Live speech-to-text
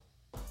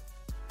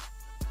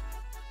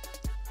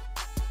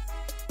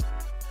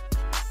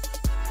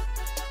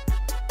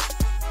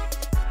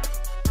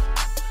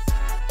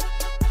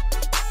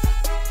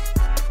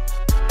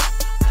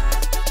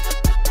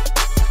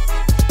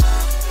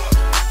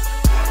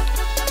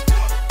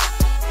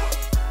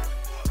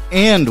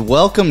And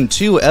welcome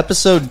to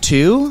episode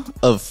 2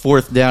 of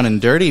Fourth Down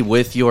and Dirty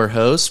with your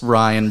hosts,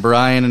 Ryan,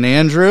 Brian, and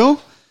Andrew.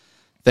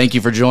 Thank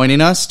you for joining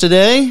us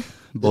today.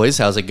 Boys,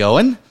 how's it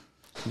going?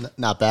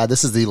 Not bad.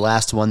 This is the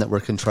last one that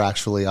we're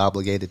contractually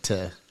obligated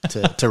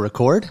to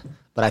record,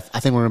 but I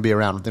think we're going to be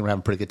around. I think we're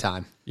having a pretty good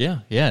time. Yeah,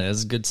 it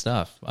is good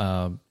stuff.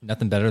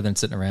 Nothing better than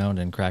sitting around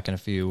and cracking a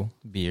few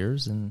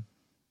beers and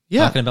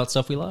talking about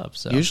stuff we love.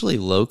 So Usually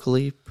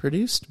locally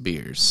produced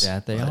beers.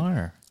 that they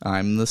are.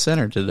 I'm the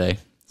center today.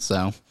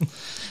 So,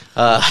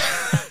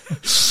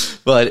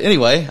 but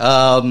anyway,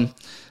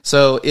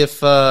 so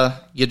if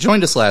you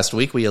joined us last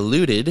week, we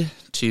alluded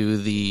to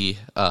the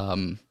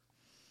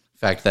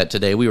fact that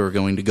today we were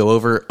going to go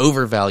over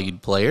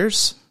overvalued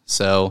players.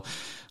 So,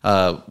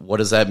 what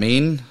does that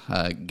mean?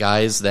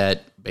 Guys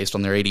that, based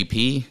on their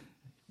ADP,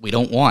 we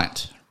don't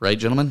want, right,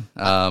 gentlemen?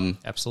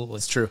 Absolutely.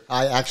 It's true.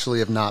 I actually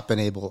have not been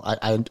able.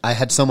 I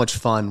had so much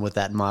fun with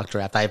that mock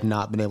draft. I have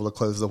not been able to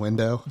close the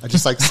window. I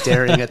just like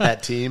staring at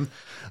that team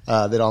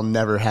that I'll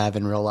never have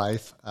in real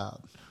life.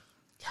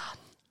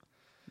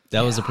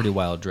 That was a pretty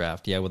wild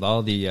draft. Yeah, with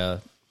all the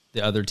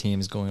other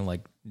teams going like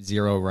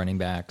 0 running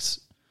backs.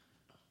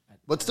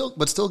 But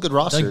still good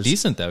rosters. Like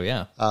decent though,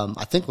 yeah.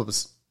 I think what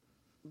was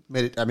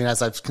made it. I mean,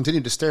 as I've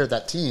continued to stare at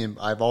that team,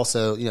 I've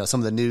also some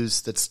of the news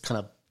that's kind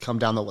of come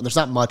down the. There's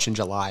not much in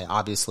July.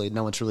 Obviously,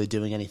 no one's really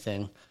doing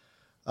anything.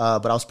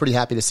 But I was pretty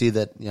happy to see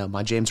that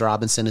my James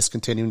Robinson is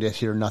continuing to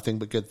hear nothing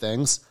but good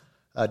things,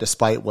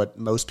 despite what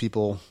most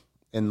people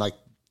in like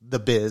the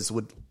biz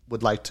would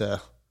like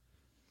to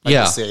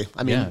see.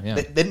 I mean,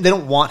 They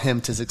don't want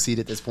him to succeed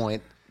at this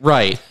point.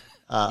 Right.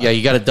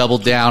 You got to double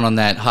down on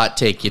that hot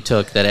take you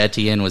took that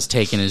Etienne was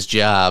taking his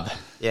job.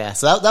 Yeah,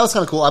 so that was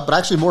kind of cool. But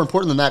actually, more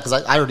important than that, because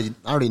I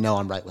already know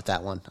I'm right with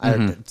that one.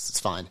 It's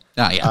fine.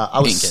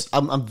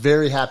 I'm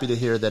very happy to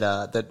hear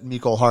that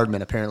Mecole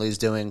Hardman apparently is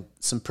doing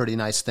some pretty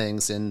nice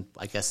things in,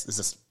 I guess, is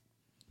this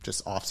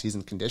just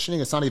off-season conditioning?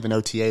 It's not even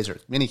OTAs or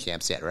mini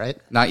camps yet, right?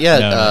 Not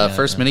yet.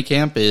 First mini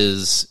camp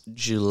is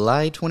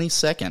July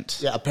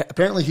 22nd. Yeah,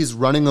 apparently he's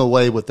running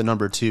away with the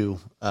number 2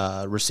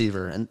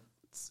 receiver, and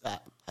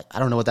I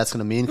don't know what that's going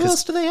to mean. Who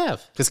else do they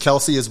have? Because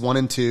Kelsey is 1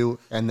 and 2,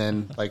 and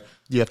then like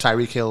you have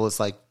Tyreek Hill is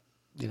like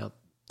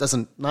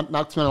doesn't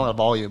not spend a lot of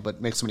volume, but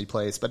makes so many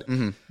plays. But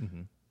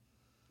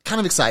kind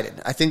of excited.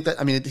 I think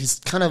that he's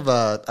kind of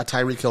a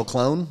Tyreek Hill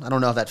clone. I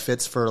don't know if that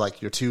fits for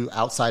like your 2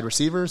 outside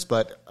receivers,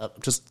 but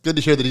just good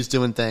to hear that he's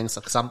doing things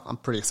because I'm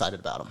pretty excited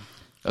about him.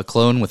 A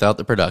clone without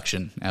the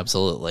production,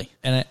 absolutely.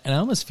 And I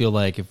almost feel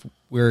like if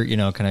we're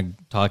kind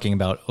of talking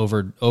about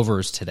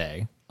overs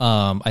today,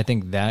 I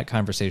think that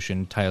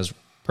conversation ties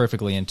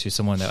perfectly into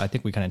someone that I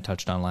think we kind of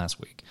touched on last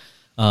week,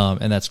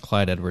 and that's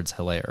Clyde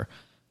Edwards-Helaire,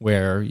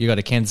 where you got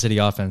a Kansas City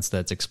offense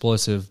that's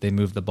explosive, they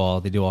move the ball,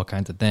 they do all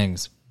kinds of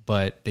things,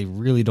 but they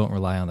really don't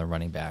rely on their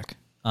running back.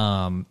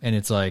 And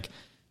it's like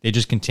they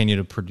just continue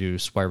to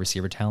produce wide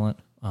receiver talent.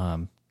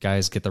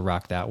 Guys get the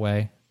rock that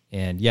way.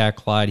 And yeah,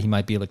 Clyde, he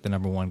might be like the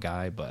number 1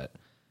 guy, but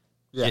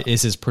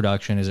is his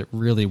production, is it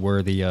really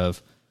worthy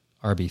of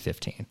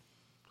RB15?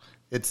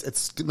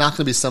 It's not going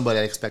to be somebody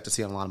I expect to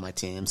see on a lot of my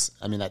teams.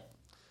 I mean,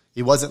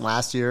 he wasn't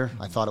last year.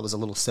 I thought it was a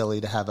little silly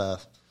to have a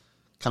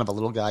kind of a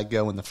little guy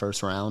go in the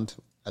first round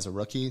as a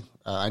rookie.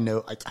 I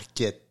know I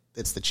get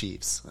it's the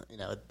Chiefs.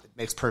 It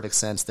makes perfect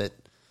sense that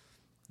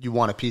you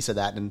want a piece of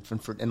that, and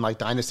in like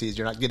dynasties,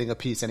 you're not getting a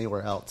piece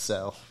anywhere else.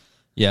 So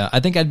yeah, I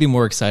think I'd be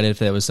more excited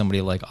if it was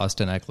somebody like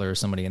Austin Eckler or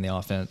somebody in the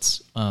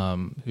offense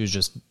who's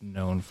just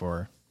known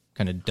for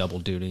kind of double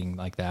dutying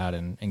like that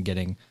and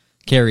getting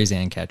carries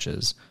and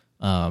catches.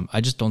 I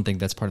just don't think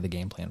that's part of the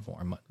game plan for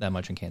him that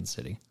much in Kansas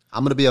City.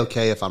 I'm going to be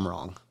okay if I'm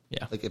wrong.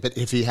 Yeah. Like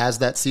if he has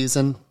that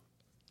season,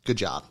 good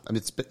job. I mean,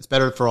 it's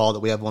better for all that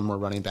we have one more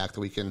running back that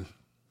we can.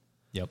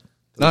 Yep.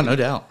 No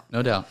doubt.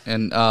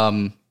 And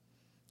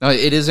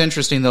it is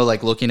interesting though,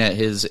 like looking at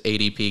his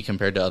ADP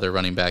compared to other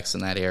running backs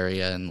in that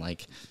area, and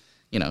like,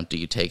 do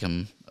you take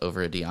him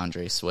over a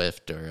DeAndre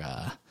Swift or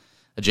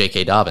a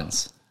J.K.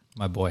 Dobbins?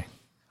 My boy.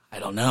 I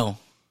don't know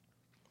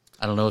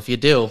if you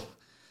do.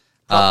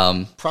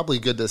 Probably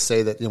good to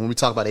say that when we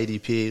talk about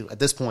ADP, at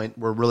this point,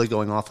 we're really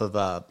going off of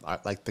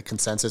like the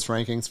consensus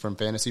rankings from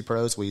Fantasy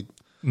Pros. We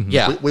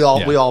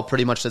all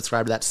pretty much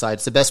subscribe to that site.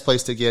 It's the best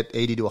place to get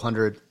 80 to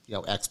 100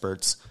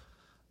 experts.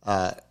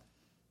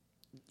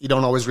 You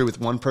don't always agree with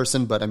one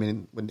person, but I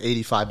mean, when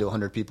 85 to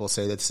 100 people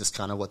say that's just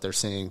kind of what they're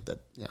seeing, that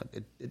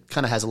it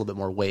kind of has a little bit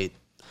more weight.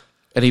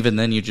 And even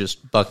then, you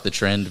just buck the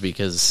trend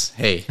because,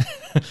 hey,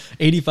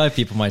 85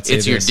 people might say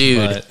it's your dude.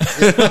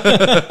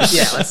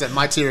 Yeah, that's it.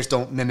 My tiers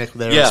don't mimic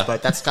theirs,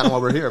 but that's kind of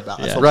what we're here about.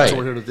 That's what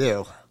we're here to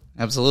do.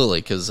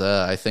 Absolutely, because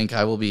I think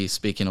I will be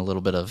speaking a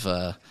little bit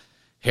of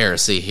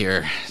heresy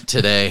here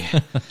today.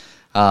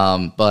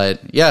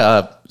 But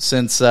yeah,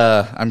 since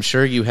I'm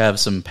sure you have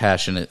some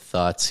passionate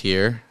thoughts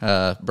here,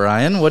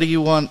 Brian, what do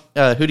you want?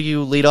 Who do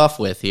you lead off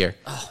with here?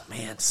 Oh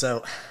man,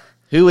 so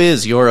who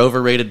is your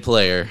overrated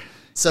player?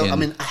 So I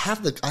mean, I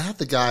have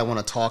the guy I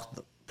want to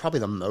talk probably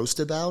the most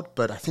about,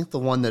 but I think the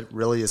one that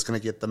really is going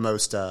to get the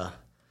most, I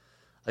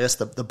guess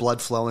the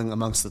blood flowing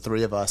amongst the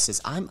three of us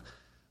is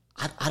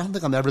I don't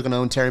think I'm ever going to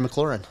own Terry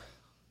McLaurin.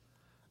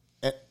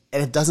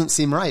 And it doesn't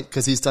seem right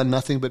because he's done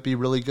nothing but be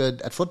really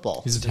good at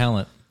football. He's a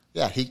talent.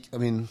 Yeah, he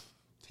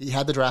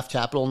had the draft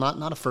capital,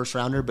 not a first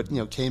rounder, but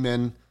came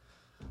in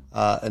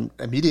and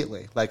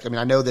immediately.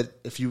 I know that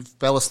if you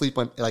fell asleep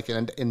on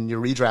in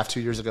your redraft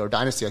 2 years ago or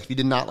dynasty, if you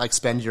did not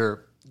spend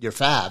your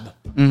fab,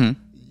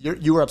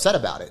 you were upset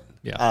about it.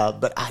 Yeah.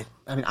 But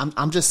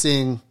I'm just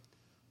seeing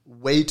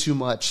way too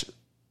much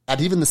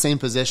at even the same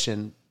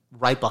position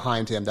right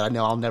behind him that I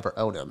know I'll never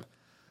own him.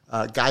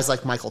 Guys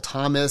like Michael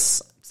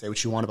Thomas, say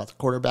what you want about the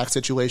quarterback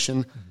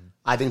situation.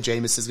 I think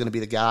Jameis is going to be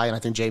the guy, and I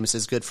think Jameis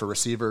is good for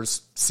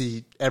receivers.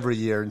 See every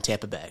year in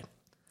Tampa Bay.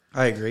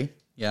 I agree.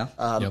 Yeah.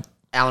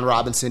 Allen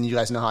Robinson, you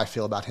guys know how I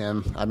feel about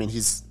him. I mean,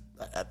 he's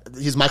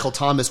Michael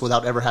Thomas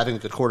without ever having a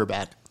good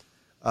quarterback.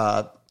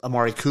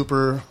 Amari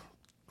Cooper,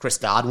 Chris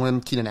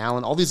Godwin, Keenan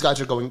Allen, all these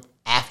guys are going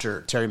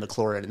after Terry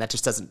McLaurin, and that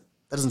just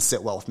doesn't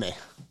sit well with me.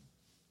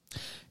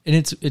 And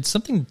it's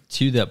something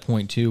to that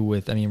point too.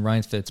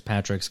 Ryan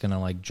Fitzpatrick's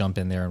gonna jump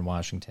in there in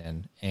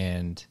Washington,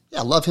 and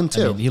I love him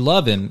too. You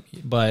love him,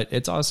 but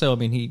it's also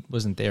he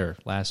wasn't there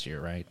last year,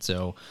 right?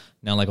 So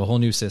now a whole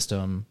new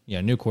system,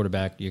 new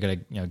quarterback. You gotta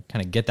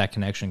kind of get that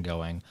connection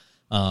going.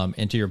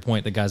 And to your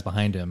point, the guys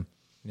behind him,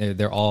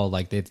 they're all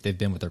they've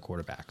been with their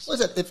quarterbacks.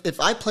 Listen,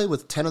 if I play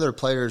with 10 other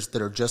players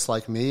that are just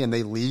like me and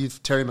they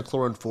leave Terry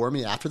McLaurin for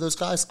me after those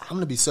guys, I'm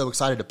gonna be so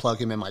excited to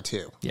plug him in my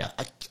two. Yeah,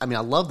 I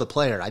love the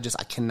player. I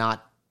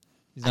cannot.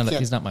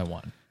 He's not my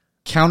one.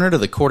 Counter to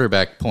the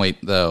quarterback point,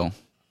 though,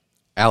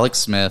 Alex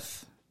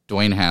Smith,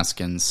 Dwayne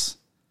Haskins,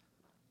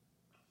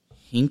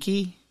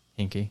 Hinkie,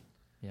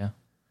 yeah.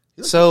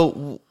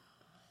 So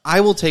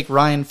I will take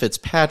Ryan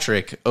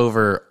Fitzpatrick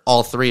over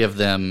all three of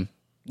them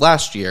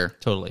last year.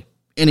 Totally.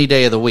 Any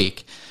day of the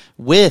week.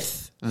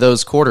 With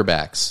those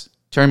quarterbacks,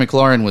 Terry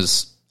McLaurin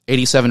was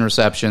 87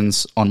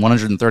 receptions on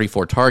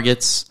 134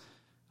 targets.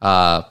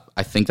 I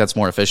think that's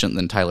more efficient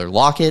than Tyler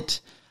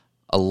Lockett.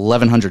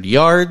 1,100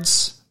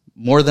 yards,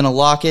 more than a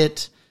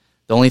Lockett.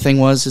 The only thing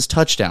was his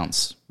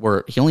touchdowns.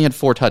 He only had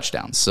 4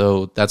 touchdowns,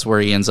 so that's where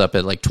he ends up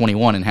at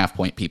 21 and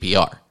half-point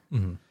PPR.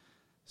 Mm-hmm.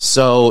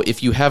 So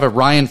if you have a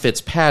Ryan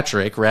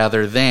Fitzpatrick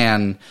rather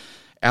than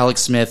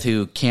Alex Smith,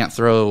 who can't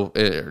throw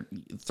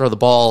the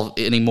ball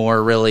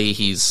anymore, really,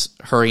 he's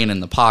hurrying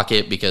in the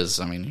pocket because,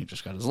 he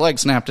just got his leg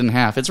snapped in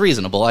half. It's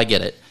reasonable, I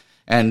get it.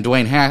 And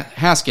Dwayne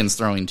Haskins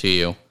throwing to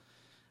you,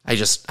 I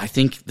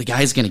think the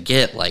guy's going to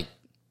get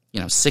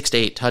 6 to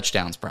 8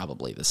 touchdowns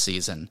probably this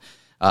season.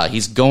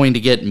 He's going to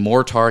get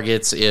more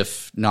targets,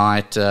 if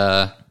not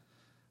a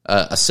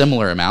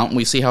similar amount, and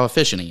we see how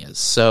efficient he is.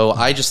 So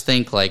I just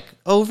think,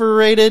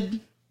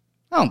 overrated?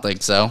 I don't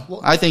think so.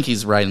 Well, I think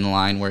he's right in the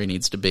line where he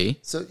needs to be.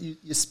 So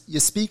you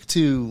speak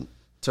to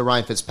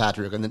Ryan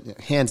Fitzpatrick, and then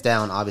hands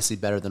down, obviously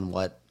better than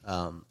what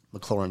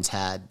McLaurin's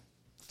had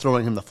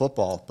throwing him the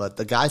football. But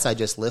the guys I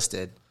just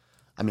listed,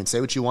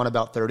 say what you want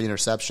about 30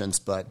 interceptions,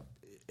 but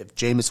if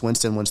Jameis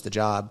Winston wins the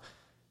job,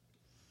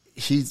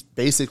 he's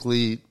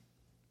basically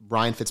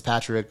Ryan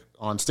Fitzpatrick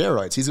on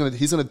steroids. He's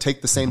gonna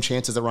take the same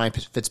chances that Ryan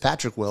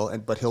Fitzpatrick will,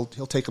 but he'll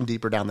take them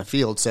deeper down the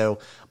field. So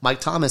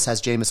Mike Thomas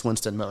has Jameis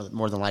Winston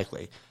more than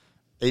likely.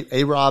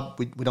 A-Rob,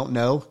 we don't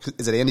know.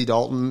 Is it Andy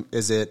Dalton?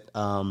 Is it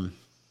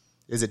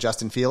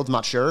Justin Fields? I'm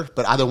not sure,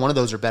 but either one of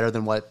those are better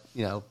than what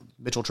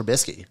Mitchell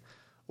Trubisky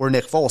or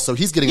Nick Foles. So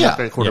he's getting an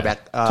upgraded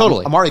quarterback. Yeah,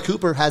 totally. Amari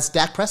Cooper has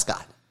Dak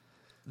Prescott.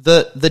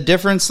 The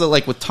difference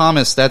that with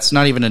Thomas, that's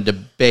not even a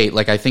debate.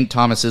 I think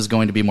Thomas is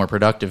going to be more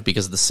productive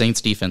because the Saints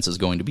defense is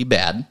going to be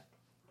bad.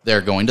 They're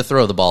going to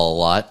throw the ball a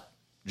lot.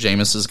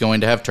 Jameis is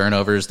going to have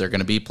turnovers. They're going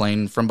to be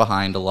playing from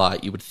behind a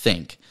lot, you would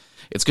think.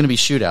 It's going to be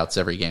shootouts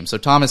every game. So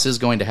Thomas is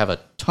going to have a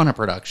ton of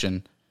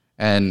production,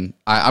 and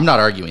I'm not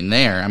arguing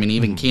there.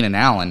 Even Keenan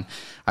Allen,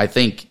 I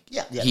think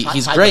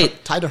he's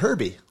great. Tied to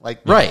Herbie.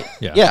 Right.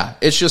 Yeah.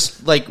 It's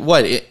just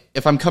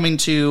if I'm coming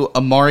to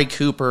Amari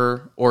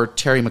Cooper or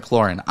Terry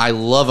McLaurin, I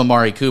love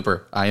Amari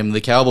Cooper. I am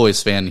the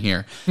Cowboys fan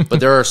here. But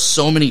there are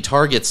so many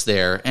targets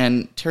there,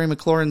 and Terry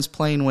McLaurin's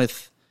playing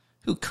with,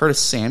 Curtis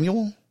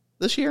Samuel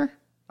this year?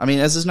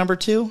 As his number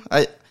 2?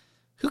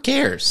 Who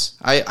cares?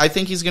 I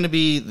think he's going to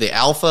be the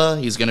alpha.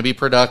 He's going to be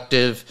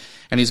productive,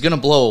 and he's going to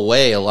blow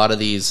away a lot of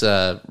these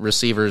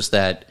receivers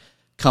that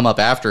come up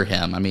after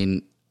him.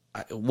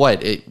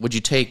 Would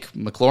you take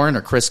McLaurin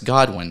or Chris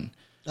Godwin?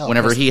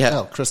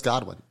 Chris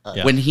Godwin.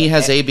 When he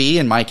has AB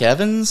and Mike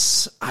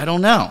Evans, I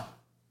don't know.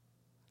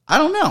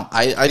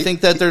 I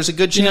think that there's a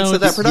good chance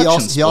that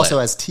production he also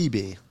has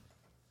TB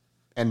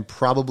and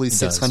probably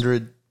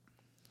 600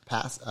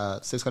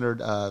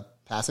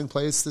 passing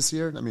plays this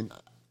year.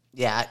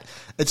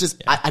 It's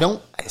just I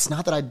don't. It's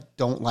not that I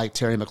don't like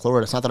Terry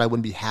McLaurin. It's not that I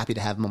wouldn't be happy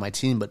to have him on my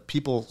team. But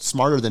people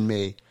smarter than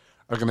me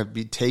are going to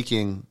be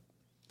taking.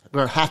 We're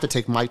going to have to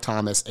take Mike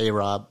Thomas,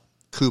 A-Rob,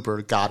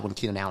 Cooper, Godwin,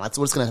 Keenan Allen. That's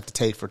what it's going to have to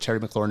take for Terry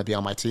McLaurin to be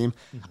on my team.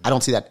 Mm-hmm. I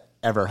don't see that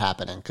ever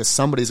happening because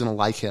somebody's going to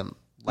like him.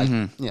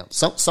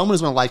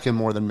 Someone's going to like him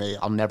more than me.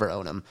 I'll never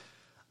own him.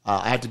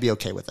 I have to be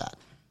okay with that.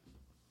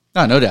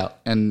 No doubt.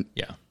 And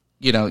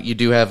you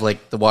do have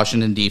the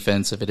Washington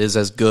defense. If it is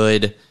as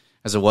good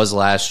as it was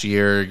last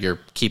year. You're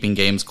keeping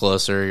games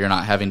closer. You're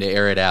not having to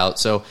air it out.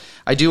 So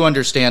I do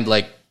understand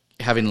like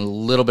having a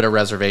little bit of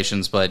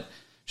reservations, but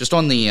just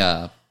on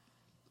the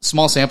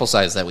small sample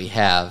size that we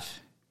have,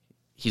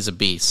 he's a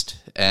beast,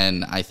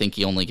 and I think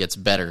he only gets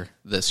better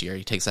this year.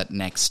 He takes that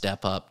next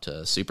step up to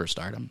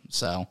superstardom.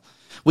 So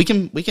we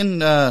can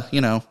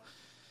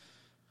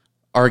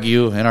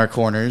argue in our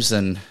corners,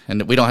 and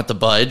we don't have to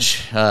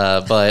budge.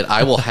 But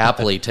I will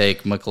happily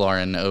take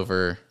McLaurin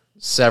over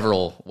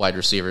several wide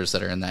receivers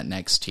that are in that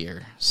next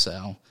tier.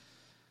 So,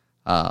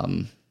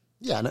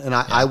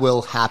 I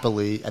will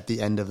happily at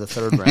the end of the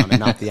third round and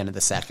not the end of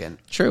the second.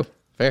 True,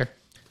 fair.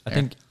 I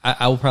think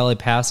I will probably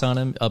pass on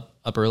him up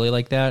early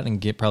like that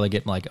and probably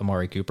get like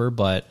Amari Cooper,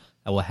 but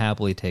I will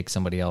happily take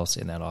somebody else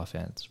in that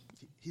offense.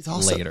 He's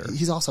also later.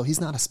 He's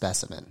not a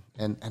specimen,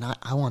 and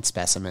I want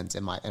specimens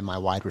in my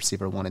wide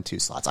receiver 1 and 2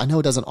 slots. I know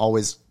it doesn't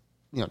always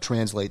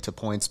translate to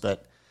points,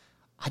 but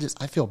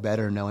I feel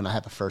better knowing I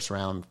have a first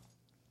round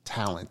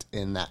talent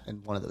in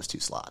one of those 2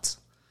 slots.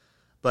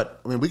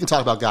 But I mean, we can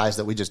talk about guys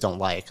that we just don't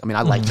like. I mean,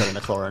 I like Terry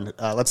McLaurin.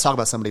 Let's talk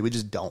about somebody we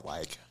just don't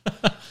like.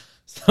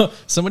 So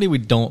somebody we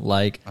don't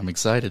like. I'm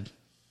excited.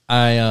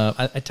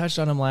 I touched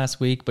on him last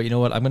week, but you know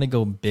what? I'm going to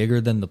go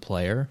bigger than the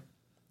player,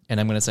 and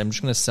I'm just going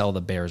to sell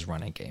the Bears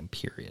running game,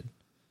 period,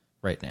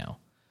 right now.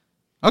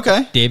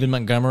 Okay. David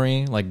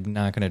Montgomery, not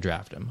going to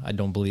draft him. I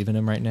don't believe in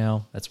him right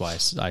now. That's why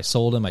I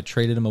sold him. I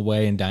traded him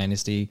away in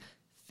Dynasty.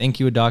 Thank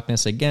you,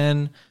 Adoknis,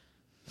 again.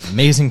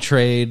 Amazing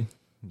trade.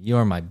 You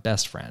are my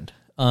best friend.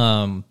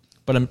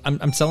 But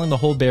I'm selling the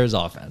whole Bears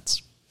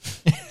offense.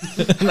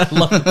 And I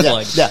love the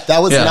plug. Yeah,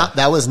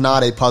 that was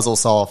not a puzzle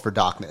solve for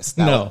Doknis.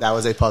 That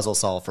was a puzzle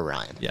solve for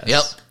Ryan.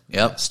 Yes.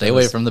 Yep. Stay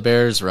away from the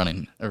Bears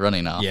running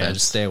offense. Yeah,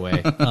 just stay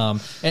away.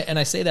 And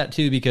I say that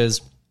too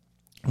because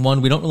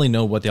one, we don't really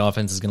know what the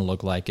offense is going to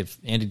look like. If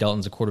Andy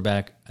Dalton's a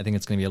quarterback, I think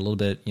it's going to be a little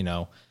bit,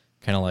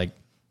 kind of like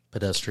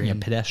pedestrian.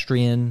 Yeah,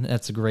 pedestrian.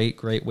 That's a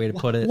great way to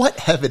put it.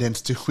 What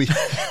evidence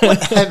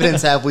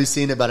have we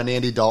seen about an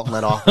Andy Dalton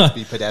led offense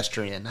be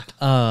pedestrian?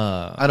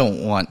 I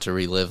don't want to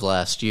relive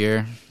last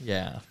year.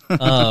 Yeah.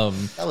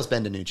 That was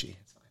Ben DiNucci.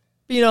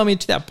 But,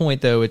 to that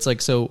point, though, it's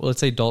like, so let's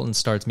say Dalton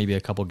starts maybe a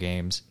couple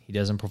games. He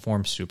doesn't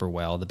perform super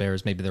well. The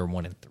Bears, maybe they're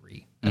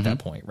 1-3 at that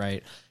point,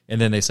 right?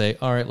 And then they say,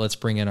 all right, let's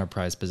bring in our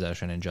prized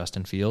possession in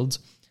Justin Fields.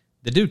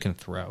 The dude can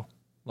throw.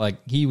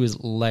 He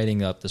was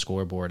lighting up the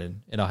scoreboard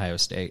in Ohio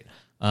State.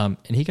 And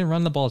he can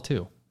run the ball,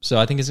 too. So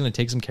I think he's going to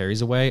take some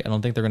carries away. I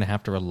don't think they're going to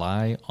have to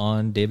rely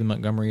on David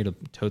Montgomery to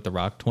tote the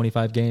rock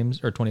 25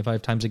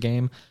 times a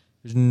game.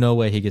 There's no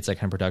way he gets that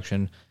kind of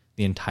production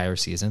the entire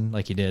season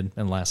like he did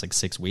in the last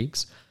 6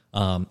 weeks.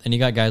 And you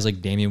got guys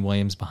like Damian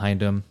Williams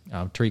behind him.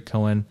 Tariq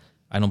Cohen,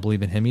 I don't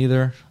believe in him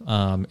either.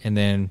 And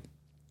then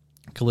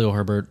Khalil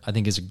Herbert, I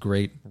think, is a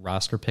great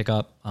roster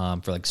pickup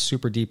for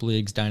super deep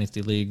leagues,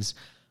 dynasty leagues.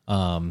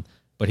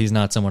 But he's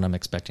not someone I'm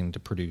expecting to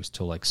produce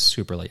till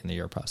super late in the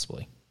year,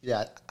 possibly.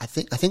 Yeah,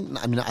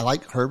 I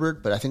like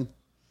Herbert, but I think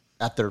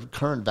at their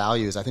current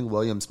values, I think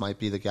Williams might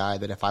be the guy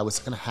that if I was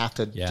going to have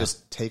to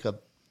just take a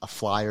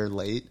flyer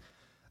late,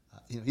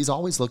 he's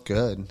always looked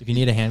good. If you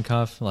need a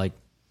handcuff, and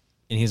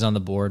he's on the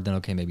board, then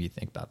okay, maybe you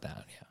think about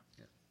that.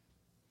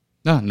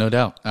 Yeah. No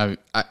doubt.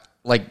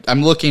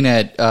 I'm looking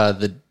at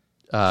the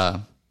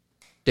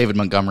David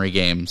Montgomery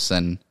games,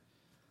 and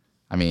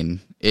I mean,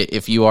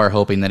 if you are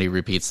hoping that he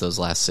repeats those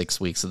last 6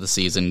 weeks of the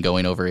season,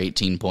 going over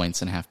 18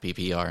 points and half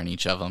PPR in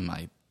each of them,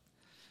 I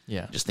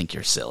just think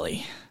you're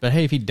silly. But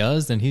hey, if he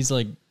does, then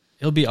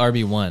he'll be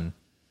RB1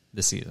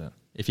 this season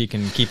if he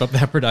can keep up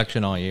that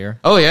production all year.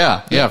 Oh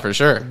yeah, for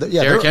sure.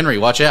 Derrick Henry,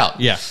 watch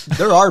out. Yeah,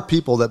 there are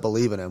people that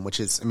believe in him, which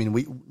is,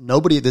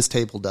 nobody at this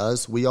table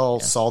does. We all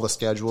saw the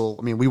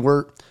schedule.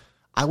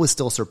 I was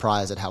still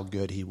surprised at how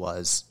good he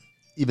was,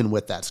 even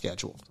with that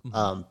schedule.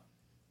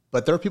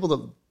 But there are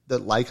people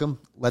that like him.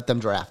 Let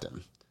them draft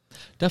him.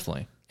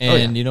 Definitely.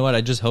 And you know what?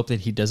 I just hope that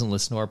he doesn't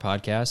listen to our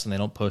podcast and they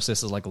don't post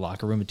this as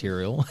locker room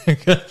material,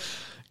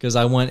 because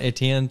I want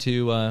Etienne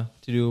to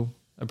do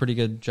a pretty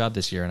good job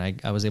this year,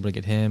 and I was able to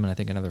get him and I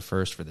think another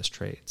first for this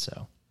trade.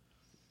 So.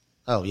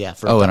 Oh yeah.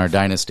 In our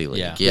dynasty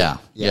league. Yeah.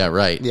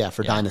 Right. Yeah.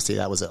 For dynasty,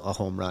 that was a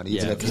home run.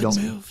 Even if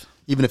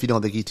you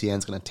don't think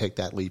Etienne's going to take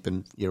that leap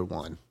in year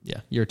 1. Yeah.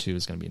 Year 2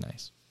 is going to be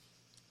nice.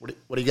 What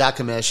do you got,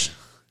 Kamish?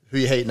 Who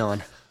you hating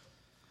on?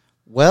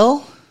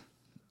 Well,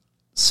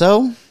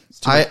 so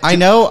I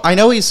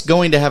know he's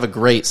going to have a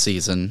great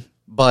season,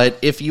 but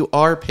if you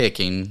are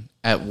picking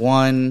at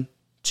 1,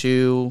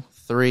 2,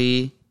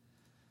 3,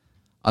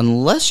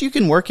 unless you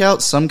can work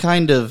out some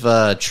kind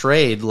of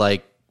trade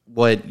like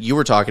what you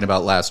were talking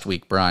about last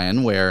week,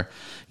 Brian, where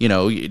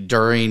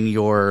during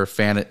your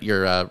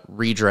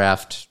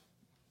redraft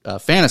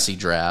fantasy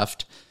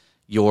draft,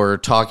 you're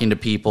talking to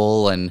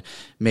people and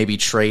maybe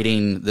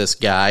trading this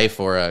guy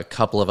for a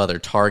couple of other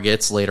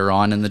targets later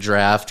on in the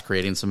draft,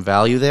 creating some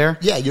value there.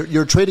 Yeah,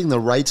 you're trading the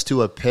rights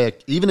to a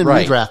pick. Even in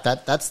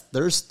redraft,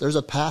 there's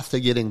a path to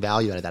getting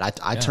value out of that.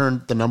 I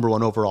turned the number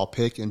 1 overall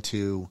pick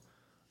into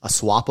a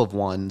swap of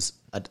ones,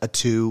 a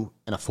 2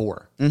 and a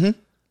 4. Mm-hmm.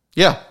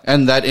 Yeah,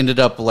 and that ended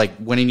up like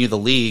winning you the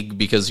league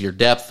because your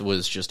depth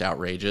was just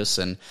outrageous.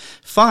 And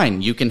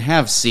fine, you can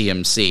have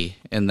CMC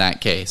in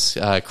that case.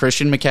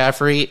 Christian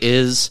McCaffrey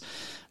is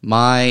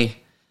I'm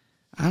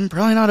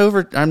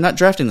not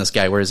drafting this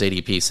guy where his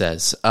ADP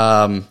says.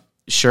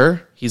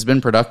 Sure, he's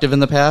been productive in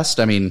the past.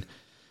 I mean,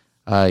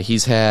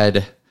 he's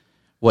had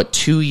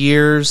 2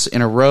 years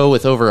in a row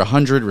with over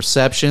 100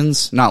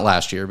 receptions. Not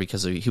last year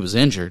because he was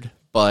injured,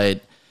 but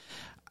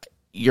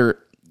your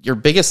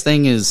biggest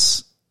thing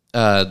is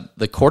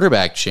the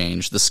quarterback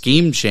change, the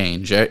scheme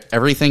change.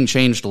 Everything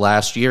changed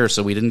last year,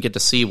 so we didn't get to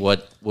see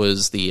what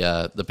was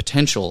the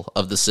potential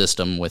of the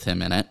system with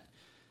him in it.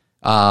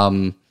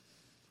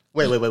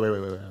 Wait.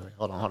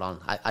 Hold on.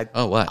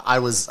 What? I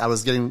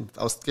was getting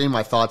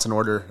my thoughts in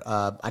order.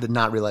 I did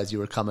not realize you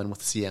were coming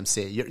with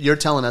CMC. You're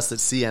telling us that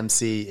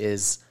CMC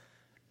is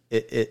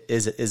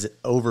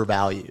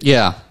overvalued.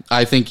 Yeah,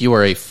 I think you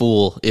are a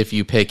fool if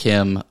you pick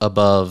him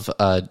above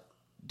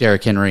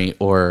Derrick Henry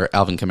or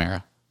Alvin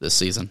Kamara this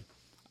season.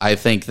 I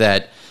think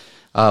that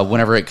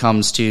whenever it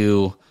comes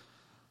to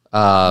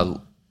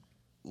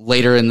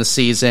later in the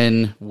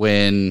season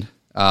when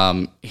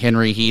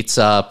Henry heats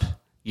up,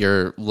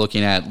 you're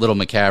looking at little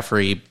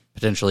McCaffrey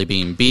potentially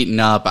being beaten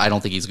up. I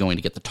don't think he's going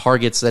to get the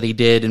targets that he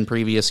did in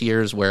previous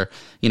years where,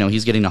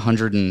 he's getting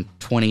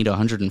 120 to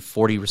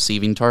 140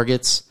 receiving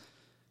targets.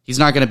 He's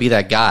not going to be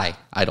that guy,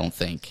 I don't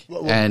think.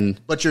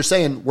 But you're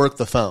saying work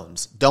the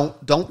phones.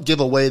 Don't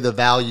give away the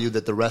value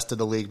that the rest of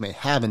the league may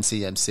have in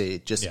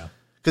CMC. Just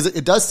because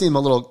it does seem a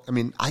little. I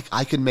mean, I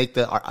have made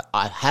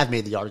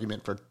the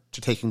argument for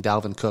taking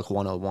Dalvin Cook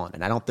 101,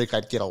 and I don't think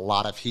I'd get a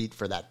lot of heat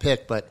for that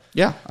pick. But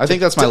yeah, I think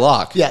that's my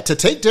lock. Yeah, to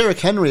take Derrick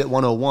Henry at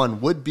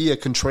 101 would be a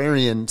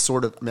contrarian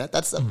sort of. I mean,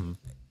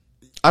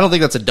 I don't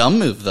think that's a dumb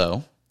move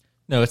though.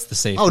 No, it's the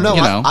safe. Oh no,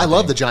 I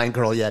love the Giant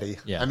Girl Yeti.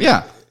 Yeah, I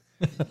mean,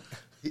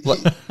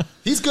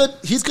 he's good.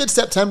 He's good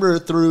September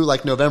through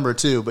like November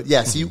too. But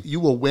yes, you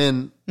will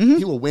win.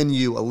 He will win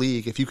you a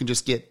league if you can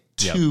just get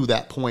to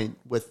that point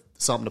with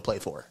something to play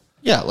for.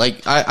 Yeah,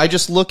 like I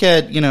just look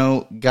at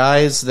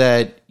guys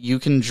that you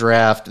can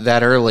draft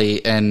that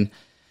early, and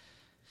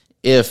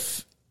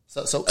if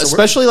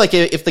especially like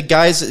if the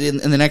guys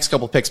in the next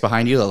couple picks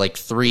behind you are like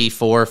 3,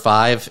 4,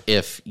 5,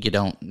 if you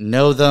don't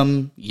know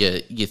them,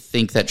 you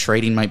think that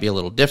trading might be a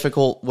little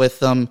difficult with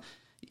them.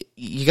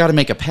 You got to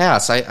make a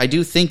pass. I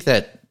do think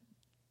that,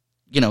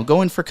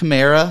 going for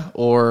Kamara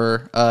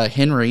or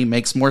Henry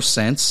makes more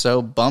sense.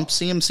 So bump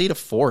CMC to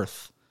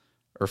 4th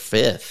or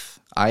 5th.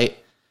 I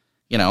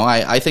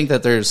think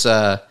that there's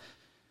not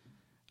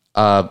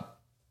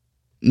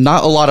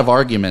a lot of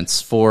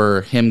arguments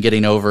for him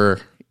getting over,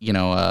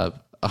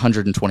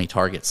 120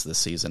 targets this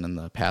season in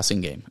the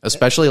passing game.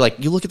 Especially like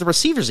you look at the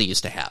receivers he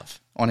used to have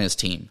on his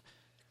team.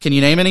 Can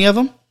you name any of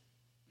them?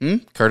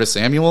 Curtis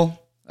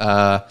Samuel.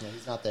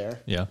 He's not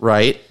there. Yeah.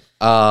 Right.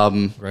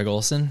 Greg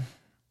Olsen,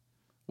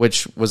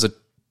 which was a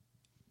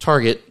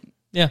target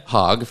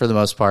hog for the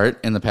most part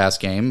in the past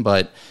game.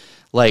 But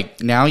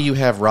like now you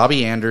have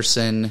Robbie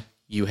Anderson,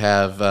 you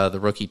have the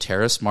rookie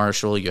Terrace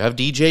Marshall, you have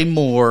DJ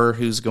Moore,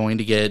 who's going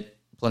to get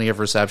plenty of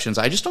receptions.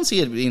 I just don't see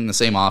it being the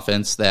same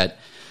offense that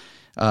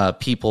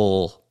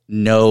people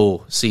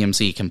know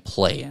CMC can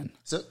play in.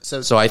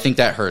 So I think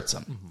that hurts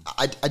him.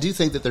 I do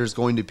think that there's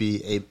going to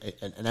be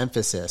an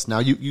emphasis. Now,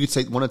 you could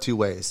say one of two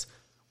ways.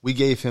 We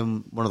gave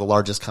him one of the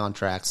largest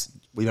contracts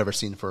we've ever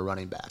seen for a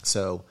running back.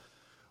 So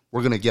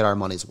we're going to get our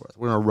money's worth.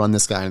 We're going to run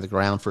this guy into the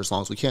ground for as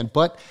long as we can.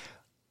 But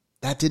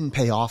that didn't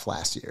pay off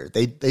last year.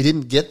 They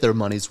didn't get their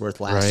money's worth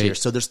last year.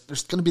 So there's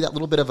going to be that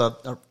little bit of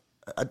a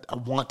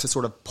want to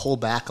sort of pull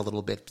back a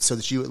little bit so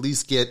that you at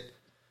least get,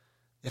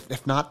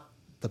 if not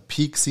the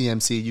peak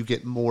CMC, you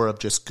get more of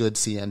just good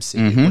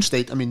CMC, which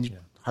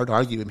hard to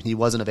argue. I mean, he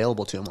wasn't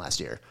available to him last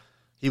year.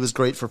 He was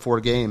great for 4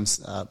 games,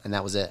 and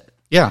that was it.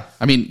 Yeah.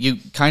 I mean, you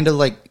kind of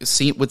with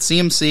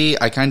CMC,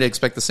 I kind of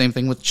expect the same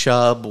thing with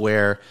Chubb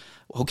where,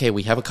 okay,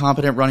 we have a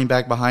competent running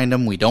back behind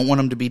him. We don't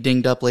want him to be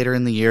dinged up later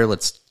in the year.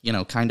 Let's,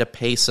 kind of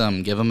pace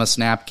him, give him a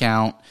snap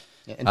count.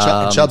 Yeah, and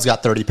Chubb's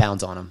got 30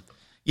 pounds on him.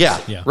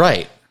 Yeah.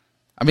 Right.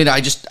 I mean, I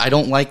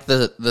don't like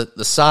the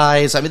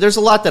size. I mean, there's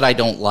a lot that I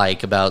don't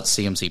like about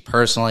CMC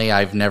personally.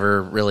 I've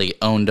never really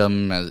owned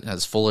him,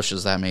 as foolish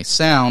as that may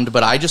sound,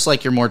 but I just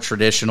like your more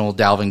traditional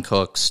Dalvin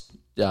Cooks,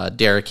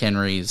 Derrick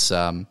Henrys,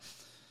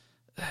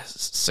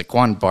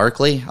 Saquon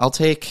Barkley. I'll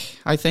take,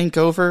 I think,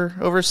 over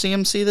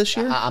CMC this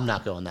year. I'm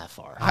not going that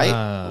far. I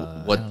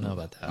don't know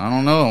about that. I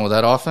don't know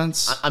that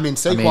offense. I mean,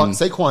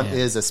 Saquon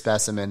is a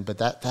specimen, but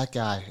that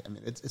guy. I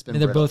mean, it's been.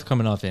 They're both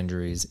coming off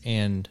injuries,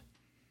 and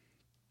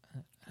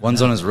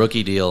one's on his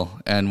rookie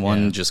deal, and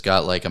one just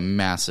got like a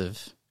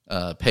massive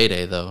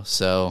payday, though.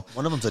 So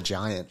one of them's a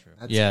giant.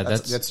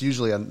 That's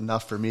usually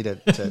enough for me to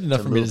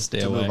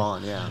move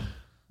on. Yeah,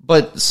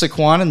 but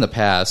Saquon in the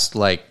past,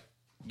 like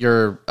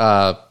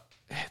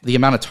the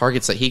amount of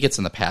targets that he gets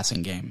in the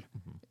passing game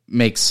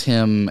makes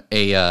him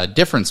a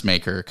difference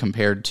maker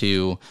compared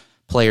to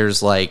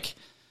players like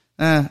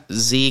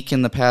Zeke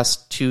in the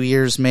past 2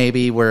 years,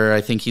 maybe, where I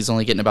think he's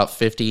only getting about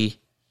 50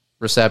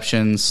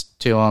 receptions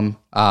to him.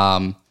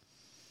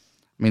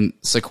 I mean,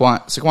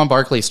 Saquon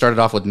Barkley started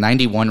off with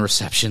 91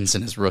 receptions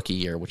in his rookie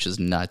year, which is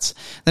nuts.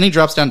 Then he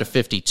drops down to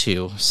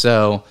 52.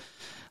 So,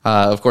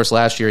 of course,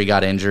 last year he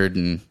got injured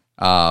and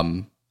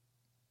part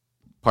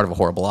of a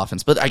horrible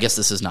offense. But I guess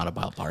this is not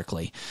about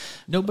Barkley.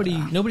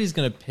 Nobody's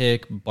going to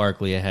pick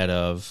Barkley ahead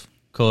of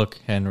Cook,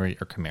 Henry,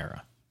 or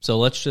Kamara. So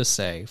let's just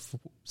say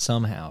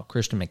somehow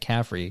Christian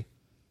McCaffrey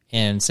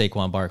and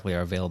Saquon Barkley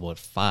are available at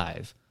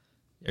 5.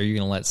 Are you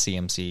going to let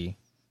CMC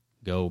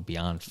go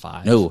beyond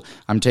 5? No,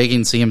 I'm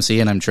taking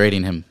CMC and I'm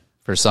trading him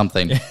for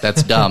something.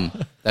 That's dumb.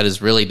 That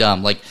is really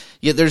dumb. Like,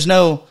 yeah, there's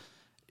no.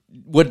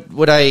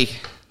 Would I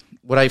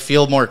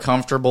feel more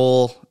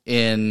comfortable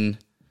in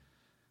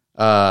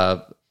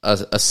a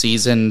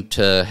season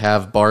to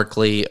have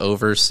Barkley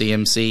over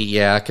CMC?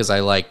 Yeah, because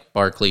I like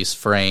Barkley's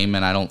frame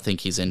and I don't think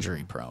he's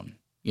injury prone.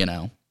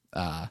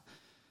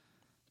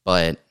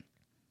 But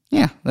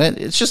yeah,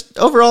 it's just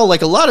overall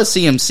like a lot of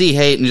CMC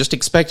hate and just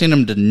expecting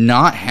him to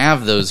not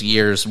have those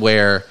years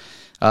where,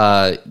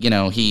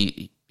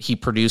 he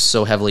produced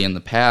so heavily in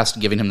the past,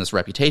 giving him this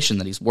reputation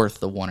that he's worth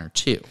the 1 or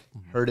 2.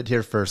 Heard it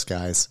here first,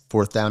 guys.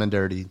 4th down and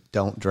dirty.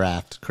 Don't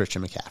draft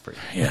Christian McCaffrey.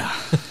 Yeah,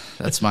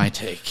 that's my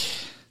take.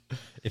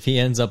 If he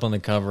ends up on the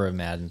cover of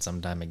Madden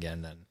sometime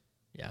again, then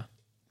yeah.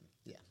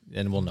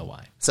 And we'll know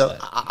why. So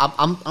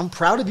I'm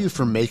proud of you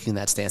for making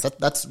that stance.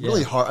 That's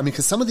really hard. I mean,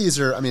 because some of these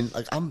are. I mean,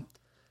 like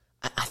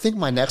I think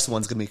my next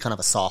one's going to be kind of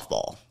a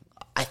softball.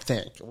 I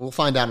think. We'll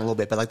find out in a little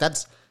bit. But, like,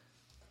 that's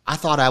 – I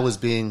thought I was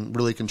being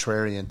really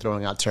contrarian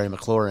throwing out Terry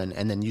McLaurin,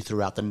 and then you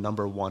threw out the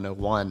number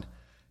 101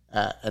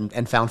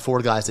 and found 4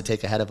 guys to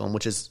take ahead of him,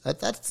 which is –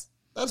 that's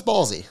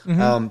ballsy.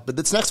 Mm-hmm. But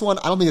this next one,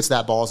 I don't think it's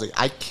that ballsy.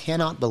 I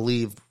cannot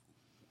believe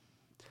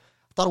 –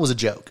 I thought it was a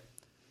joke.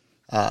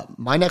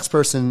 My next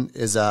person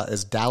is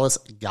Dallas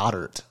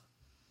Goedert,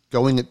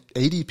 going at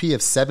ADP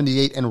of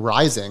 78 and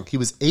rising. He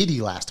was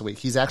 80 last week.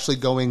 He's actually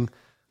going –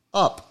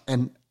 up.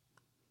 And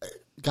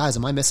guys,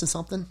 am I missing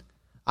something?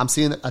 I'm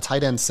seeing a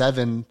tight end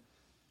 7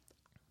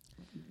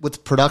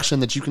 with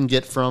production that you can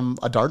get from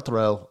a dart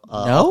throw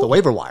off the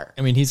waiver wire.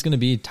 I mean, he's going to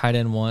be tight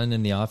end 1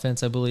 in the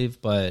offense, I believe,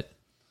 but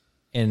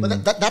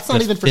that's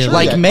not even for sure.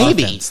 Like yet.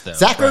 Maybe offense, though,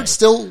 Zach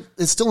Ertz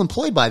is still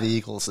employed by the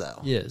Eagles, though.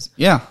 He is.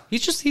 Yeah,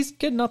 he's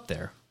getting up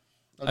there.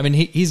 Okay. I mean,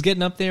 he's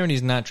getting up there, and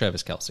he's not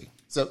Travis Kelce.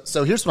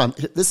 So here's what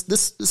this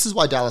is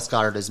why Dallas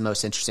Goedert is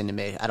most interesting to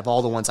me out of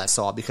all the ones I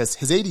saw, because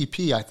his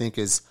ADP I think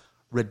is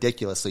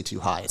ridiculously too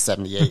high at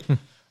 78.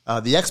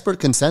 The expert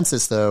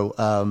consensus, though,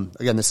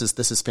 again, this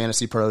is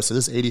Fantasy Pro, so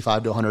this is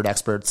 85 to 100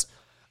 experts,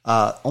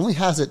 only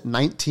has it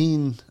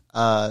 19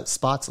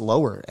 spots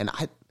lower, and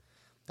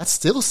that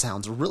still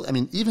sounds really. I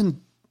mean,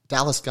 even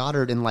Dallas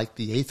Goedert in like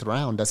the 8th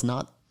round does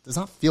not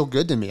feel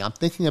good to me. I'm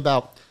thinking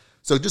about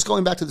just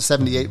going back to the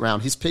 78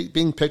 round, he's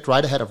being picked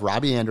right ahead of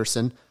Robbie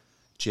Anderson,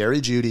 Jerry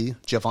Jeudy,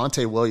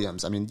 Javonte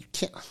Williams. I mean, you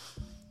can't.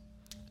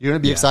 You're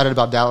going to be excited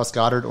about Dallas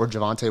Goedert or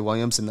Javonte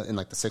Williams in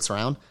like the 6th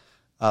round.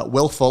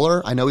 Will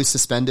Fuller, I know he's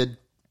suspended.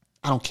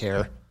 I don't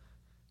care.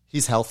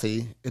 He's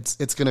healthy. It's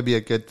going to be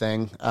a good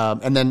thing.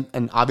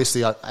 And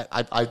obviously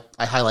I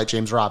highlight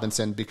James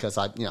Robinson because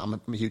I'm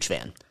a huge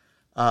fan.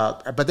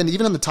 But then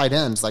even on the tight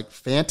ends, like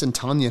Fant and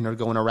Tunyon are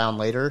going around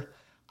later.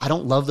 I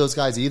don't love those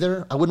guys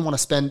either. I wouldn't want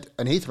to spend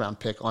an 8th round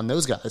pick on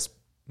those guys,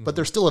 but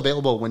they're still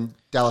available when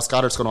Dallas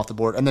Goedert's going off the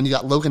board. And then you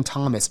got Logan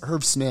Thomas,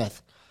 Irv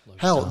Smith.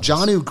 Hell,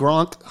 Jonnu,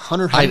 Gronk,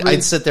 Hunter Henry.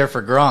 I'd sit there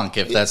for Gronk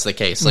if that's the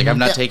case. Like, I'm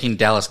not taking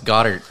Dallas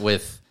Goedert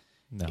with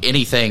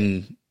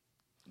anything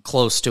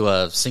close to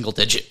a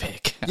single-digit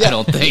pick. I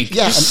don't think.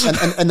 Yeah,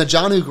 and the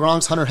Jonnu,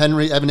 Gronks, Hunter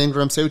Henry, Evan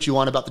Ingram, say what you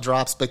want about the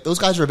drops, but those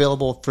guys are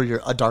available for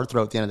a dart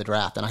throw at the end of the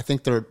draft, and I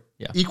think they're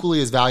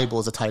equally as valuable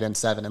as a tight end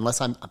 7,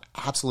 unless I'm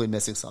absolutely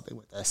missing something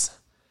with this.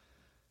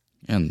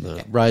 And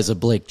the rise of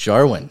Blake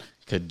Jarwin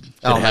could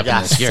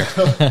happen this year.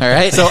 All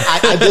right. So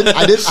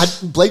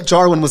Blake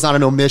Jarwin was not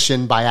an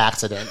omission by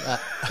accident.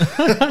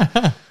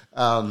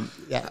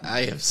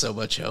 I have so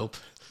much hope.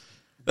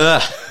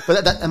 But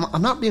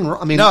I'm not being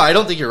wrong. I mean, no, I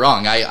don't think you're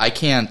wrong. I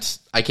can't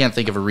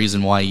think of a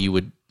reason why you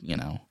would,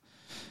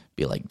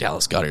 be like,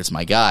 Dallas Goedert's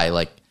my guy.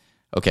 Like,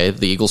 okay,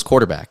 the Eagles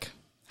quarterback.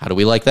 How do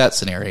we like that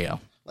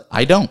scenario?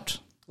 I don't.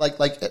 Like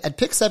at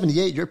pick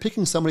 78, you're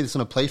picking somebody that's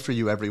going to play for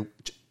you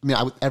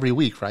every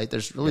week, right?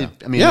 There's really,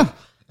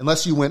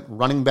 unless you went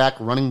running back.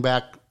 I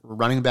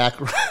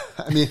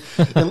mean,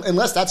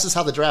 unless that's just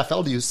how the draft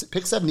fell to you,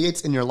 pick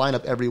 78's in your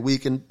lineup every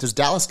week. And does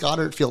Dallas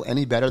Goedert feel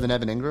any better than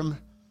Evan Ingram?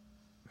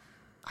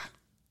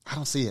 I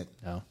don't see it.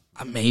 No.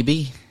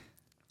 Maybe.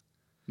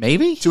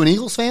 To an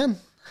Eagles fan?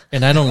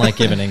 And I don't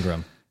like Evan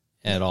Ingram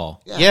at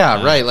all.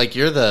 Yeah, right. Like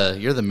you're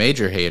the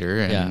major hater.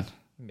 And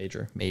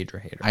major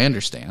hater. I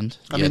understand.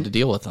 You had to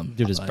deal with them.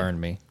 Dude has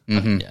burned me.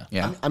 Mm-hmm.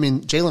 Yeah. I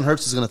mean, Jalen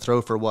Hurts is going to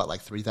throw for what,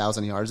 like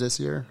 3,000 yards this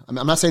year? I mean,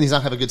 I'm not saying he's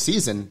not going to have a good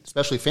season,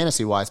 especially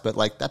fantasy-wise, but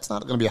like that's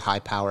not going to be a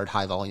high-powered,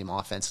 high-volume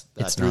offense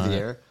through the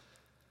air.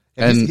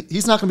 And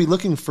he's not going to be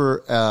looking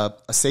for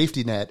a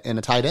safety net and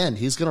a tight end.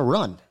 He's going to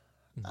run.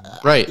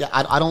 Right.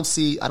 I don't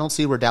see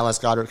where Dallas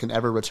Goedert can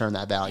ever return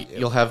that value.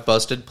 You'll have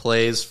busted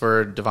plays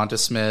for Devonta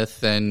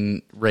Smith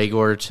and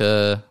Rager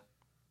to.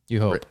 You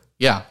hope.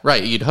 Yeah,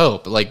 right. You'd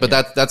hope, but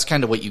that's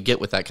kind of what you get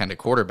with that kind of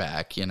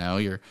quarterback.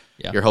 You're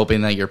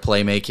hoping that your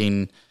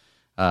playmaking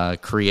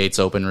creates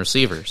open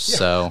receivers. Yeah.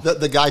 So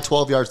the guy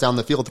 12 yards down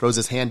the field throws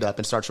his hand up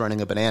and starts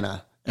running a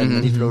banana, and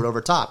then he throws it over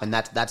top, and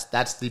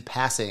that's the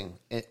passing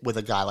with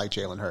a guy like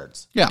Jalen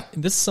Hurts. yeah,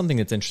 This is something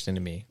that's interesting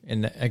to me,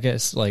 and I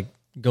guess like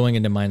going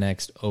into my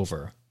next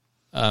over,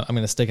 I'm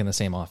going to stick in the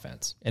same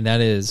offense, and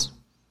that is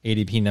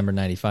ADP number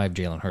 95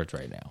 Jalen Hurts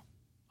right now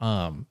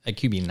at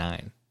QB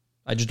 9.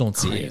 I just don't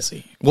see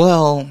it.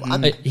 Well,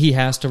 He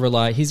has to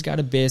rely. He's got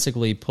to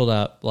basically pull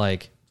up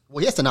like Well,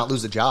 he has to not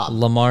lose a job.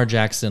 Lamar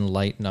Jackson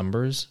light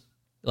numbers,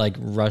 like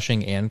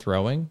rushing and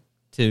throwing,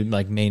 to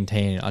like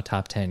maintain a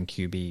top 10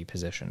 QB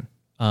position.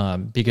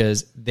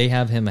 Because they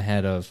have him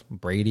ahead of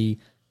Brady,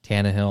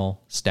 Tannehill,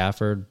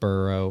 Stafford,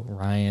 Burrow,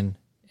 Ryan,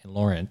 and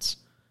Lawrence,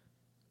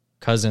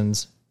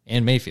 Cousins,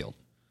 and Mayfield.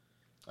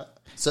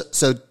 So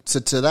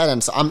to that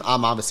end, so I'm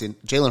obviously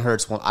Jalen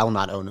Hurts. I will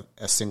not own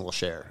a single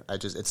share.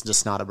 It's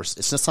just not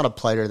a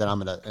player that I'm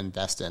going to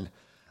invest in.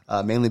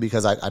 Mainly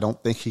because I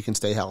don't think he can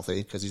stay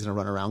healthy because he's going to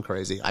run around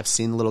crazy. I've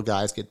seen little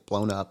guys get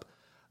blown up.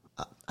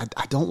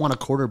 I don't want a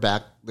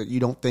quarterback that you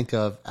don't think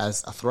of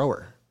as a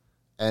thrower.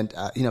 And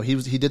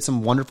he did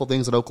some wonderful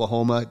things at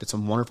Oklahoma. Did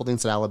some wonderful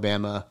things at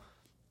Alabama.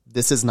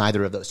 This is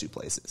neither of those two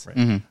places. Right.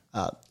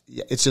 Mm-hmm.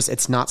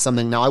 It's not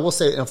something. Now I will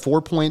say in a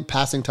 4-point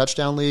passing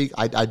touchdown league,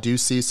 I do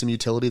see some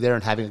utility there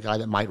in having a guy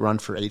that might run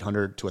for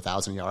 800 to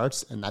 1,000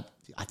 yards, and that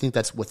I think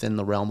that's within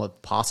the realm of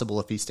possible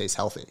if he stays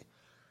healthy.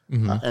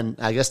 Mm-hmm. And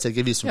I guess to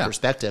give you some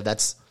perspective,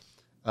 that's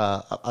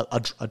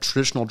a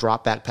traditional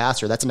drop back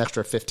passer. That's an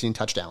extra 15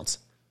 touchdowns.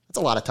 That's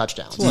a lot of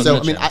touchdowns.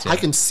 I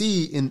can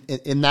see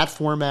in that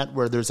format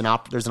where there's an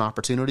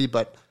opportunity,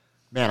 but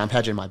man, I'm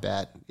hedging my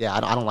bet. Yeah, I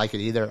don't like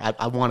it either.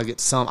 I want to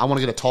get I want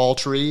to get a tall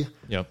tree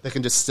that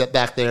can just sit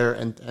back there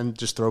and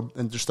just throw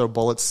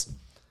bullets.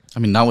 I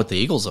mean, not with the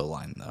Eagles O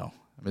line though.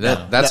 I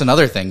mean, that's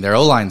another thing. Their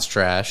O line's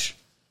trash.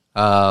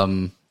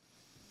 Their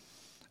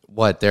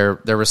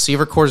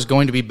receiver core is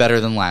going to be better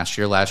than last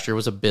year. Last year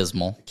was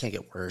abysmal. It can't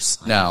get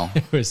worse. No,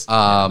 It was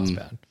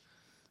bad.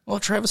 well,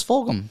 Travis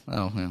Fulgham.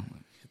 Oh, yeah.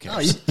 Who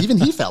cares? No, even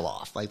he fell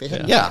off. Like they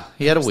had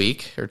He had a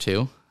week or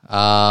two.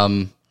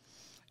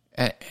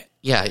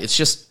 It's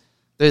just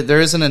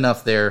there isn't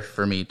enough there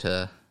for me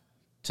to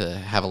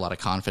have a lot of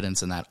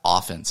confidence in that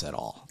offense at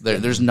all.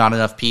 There's not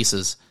enough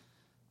pieces.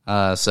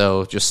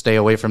 So just stay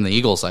away from the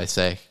Eagles, I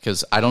say,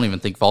 because I don't even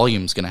think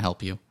volume's going to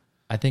help you.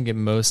 I think I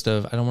don't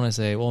want to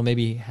say, well,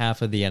 maybe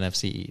half of the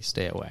NFC East,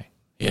 stay away.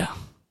 Yeah,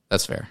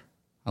 that's fair.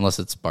 Unless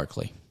it's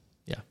Barkley.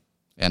 Yeah.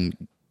 And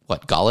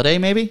Galladay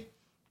maybe?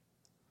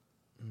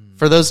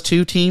 For those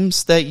two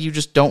teams that you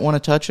just don't want to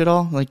touch at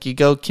all? Like you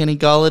go Kenny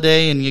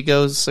Galladay and you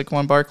go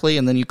Saquon Barkley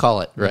and then you call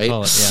it, right?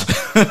 Call it,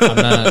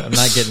 yeah. I'm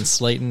not getting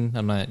Slayton.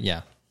 I'm not,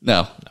 yeah.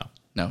 No,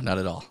 not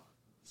at all.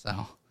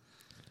 So...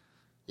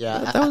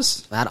 Yeah,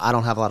 I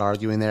don't have a lot of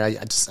arguing there.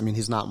 I mean,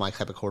 he's not my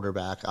type of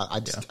quarterback. I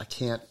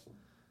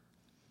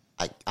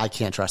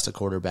can't trust a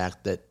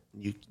quarterback that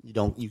you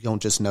don't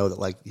just know that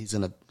like he's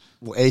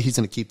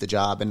gonna keep the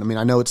job. And I mean,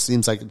 I know it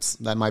seems like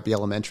that might be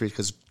elementary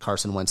because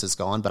Carson Wentz is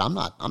gone, but I'm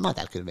not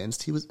that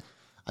convinced. He was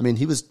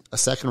a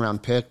second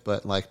round pick,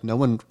 but like no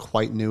one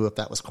quite knew if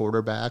that was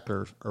quarterback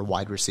or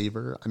wide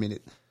receiver. I mean,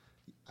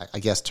 I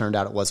guess turned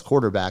out it was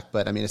quarterback,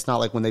 but I mean, it's not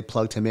like when they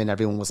plugged him in,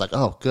 everyone was like,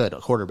 oh, good, a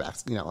quarterback.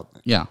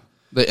 Yeah.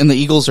 And the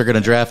Eagles are going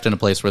to draft in a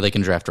place where they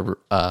can draft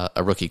a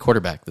rookie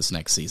quarterback this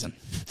next season.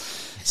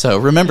 So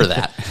remember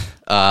that.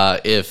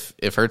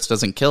 If Hurts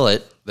doesn't kill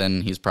it,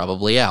 then he's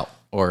probably out,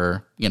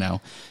 or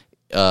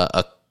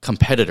a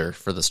competitor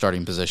for the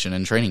starting position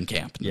in training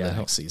camp in the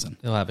next season.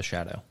 He'll have a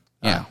shadow.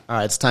 Yeah. All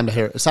right, it's time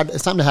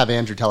to have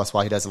Andrew tell us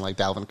why he doesn't like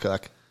Dalvin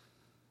Cook.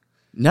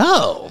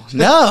 No,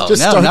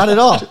 not at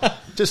all.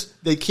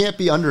 Just they can't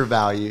be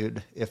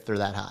undervalued if they're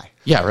that high.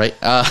 Yeah, right.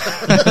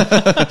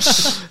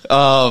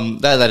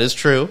 That is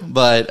true,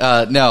 but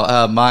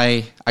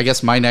I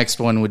guess my next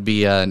one would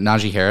be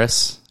Najee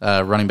Harris,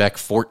 running back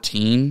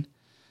 14.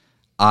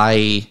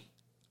 I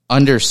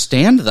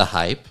understand the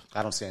hype.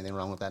 I don't see anything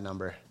wrong with that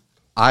number.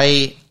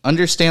 I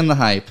understand the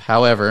hype.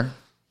 However,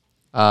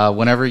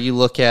 whenever you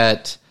look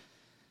at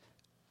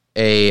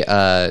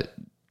a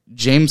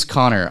James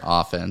Conner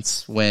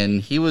offense, when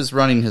he was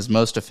running his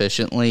most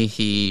efficiently,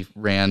 he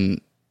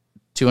ran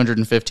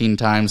 215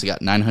 times. He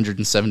got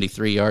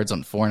 973 yards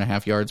on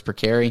 4.5 yards per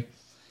carry.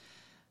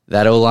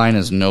 That O-line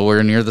is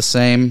nowhere near the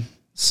same.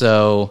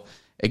 So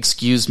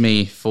excuse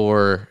me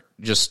for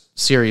just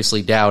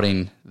seriously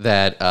doubting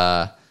that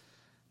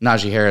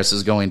Najee Harris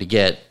is going to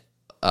get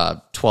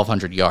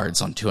 1,200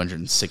 yards on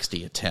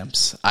 260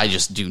 attempts. I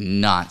just do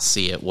not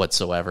see it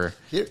whatsoever.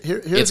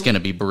 It's going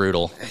to be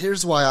brutal.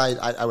 Here's why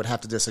I would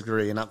have to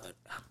disagree. And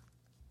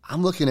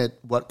I'm looking at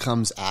what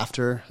comes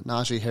after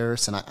Najee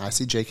Harris, and I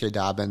see J.K.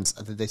 Dobbins.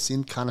 They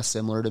seem kind of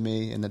similar to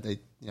me in that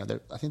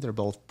I think they're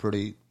both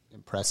pretty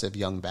impressive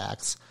young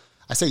backs.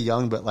 I say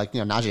young, but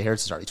Najee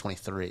Harris is already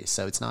 23,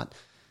 so it's not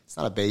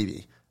a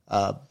baby.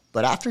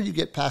 But after you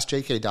get past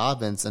J.K.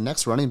 Dobbins, the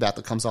next running back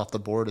that comes off the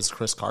board is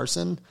Chris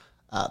Carson.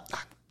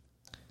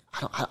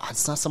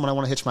 it's not someone I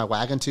want to hitch my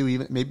wagon to.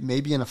 Even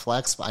maybe in a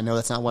flex, but I know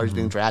that's not where he's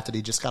being drafted.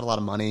 He just got a lot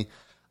of money.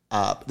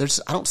 I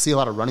don't see a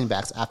lot of running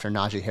backs after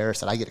Najee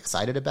Harris that I get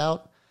excited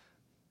about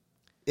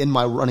in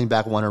my running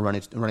back 1 or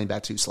running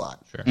back 2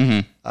 slot.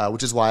 Sure.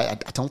 Which is why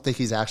I don't think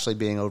he's actually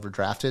being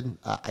overdrafted.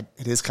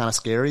 It is kind of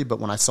scary, but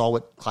when I saw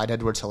what Clyde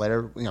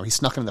Edwards-Helaire, he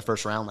snuck in the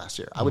first round last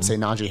year. I would say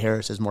Najee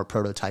Harris is more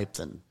prototype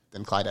than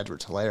Clyde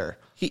Edwards-Helaire.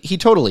 He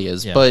totally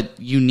is, but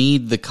you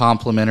need the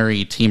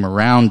complementary team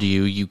around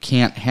you. You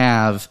can't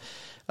have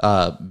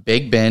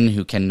Big Ben,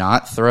 who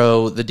cannot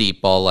throw the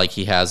deep ball like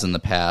he has in the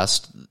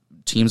past.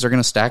 Teams are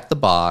going to stack the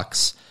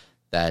box.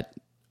 That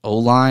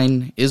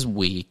O-line is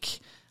weak.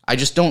 I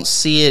just don't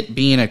see it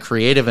being a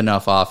creative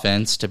enough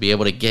offense to be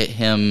able to get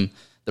him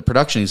the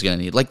production he's going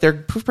to need. Like, they're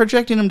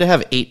projecting him to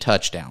have 8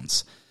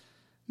 touchdowns.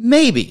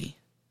 Maybe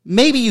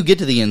you get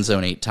to the end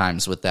zone 8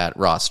 times with that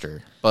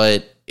roster,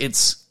 but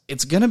it's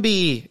going to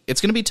be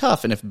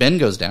tough. And if Ben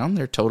goes down,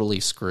 they're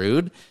totally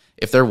screwed.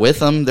 If they're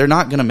with him, they're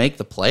not going to make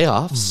the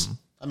playoffs.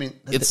 I mean,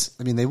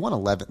 they won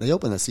 11. They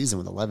opened the season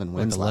with 11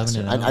 wins last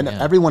year. 11-0,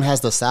 yeah. Everyone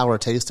has the sour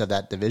taste of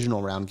that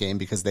divisional round game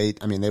because the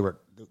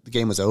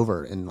game was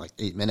over in like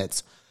 8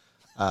 minutes.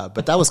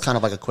 But that was kind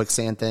of like a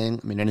quicksand thing.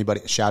 I mean,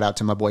 shout out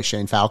to my boy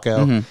Shane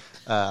Falco,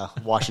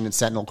 Washington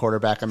Sentinel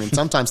quarterback. I mean,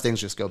 sometimes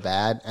things just go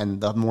bad, and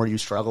the more you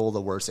struggle,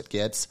 the worse it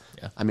gets.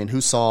 Yeah. I mean,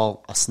 who saw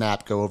a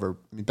snap go over?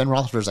 I mean, Ben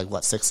Roethlisberger's like,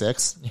 what,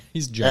 6'6"?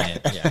 He's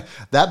giant, yeah.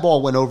 That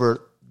ball went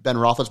over Ben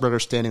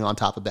Roethlisberger standing on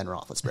top of Ben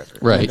Roethlisberger.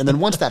 Right. And then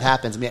once that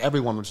happens, I mean,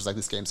 everyone was just like,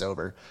 this game's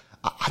over.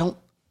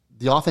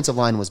 The offensive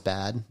line was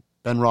bad.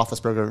 Ben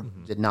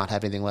Roethlisberger did not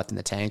have anything left in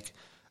the tank.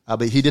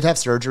 But he did have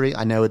surgery.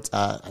 I know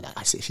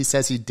he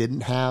says he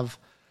didn't have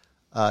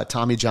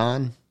Tommy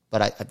John,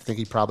 but I think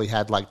he probably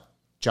had like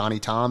Johnny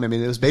Tom. I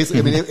mean, it was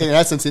basically, in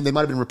essence, they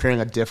might have been repairing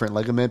a different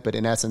ligament, but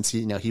in essence,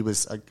 he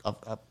was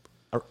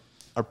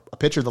a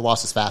pitcher that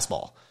lost his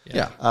fastball.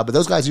 Yeah. But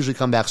those guys usually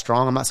come back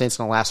strong. I'm not saying it's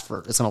going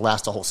to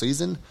last the whole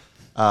season.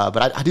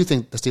 But I do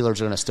think the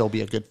Steelers are going to still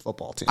be a good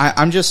football team.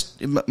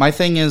 My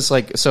thing is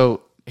like,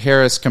 so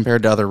Harris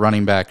compared to other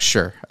running backs,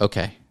 sure.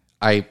 Okay.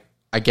 I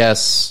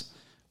guess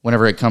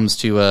whenever it comes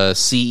to a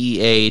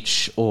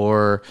CEH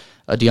or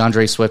a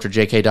DeAndre Swift or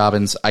J.K.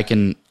 Dobbins,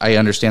 I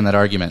understand that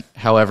argument.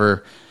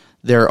 However,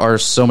 there are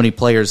so many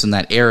players in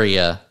that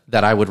area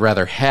that I would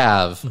rather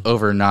have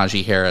over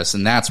Najee Harris,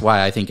 and that's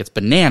why I think it's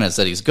bananas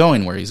that he's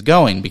going where he's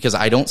going, because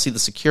I don't see the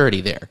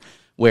security there.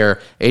 Where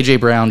A.J.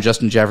 Brown,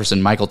 Justin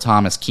Jefferson, Michael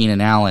Thomas, Keenan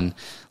Allen,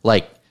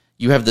 like,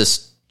 you have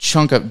this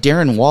chunk of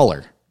Darren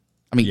Waller.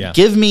 I mean,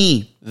 give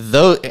me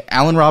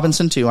Allen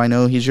Robinson too. I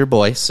know he's your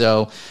boy,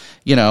 so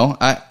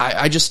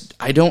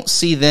I don't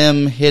see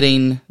them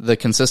hitting the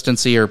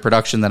consistency or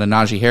production that a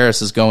Najee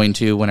Harris is going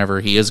to whenever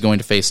he is going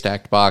to face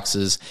stacked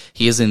boxes.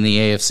 He is in the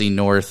AFC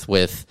North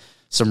with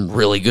some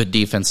really good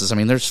defenses. I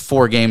mean, there's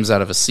 4 games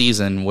out of a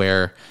season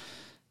where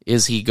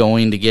is he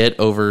going to get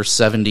over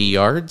 70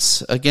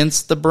 yards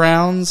against the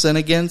Browns and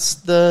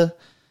against the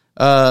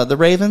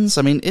Ravens?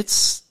 I mean,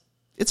 it's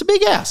a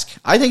big ask.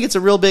 I think it's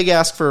a real big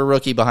ask for a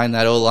rookie behind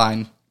that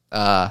O-line.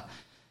 I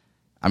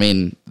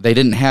mean, they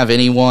didn't have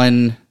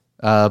anyone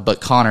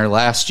but Connor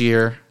last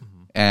year,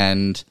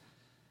 and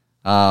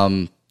I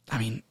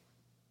mean,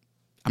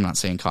 I'm not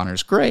saying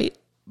Connor's great,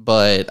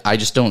 but I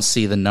just don't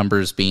see the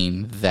numbers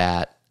being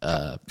that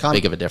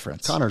big of a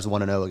difference. Connor's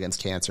 1-0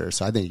 against cancer,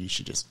 so I think you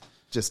should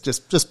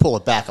just pull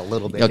it back a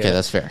little bit. Okay, here.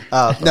 That's fair.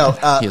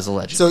 He is a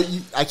legend. So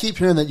I keep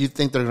hearing that you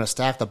think they're going to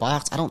stack the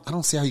box. I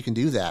don't see how you can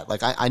do that.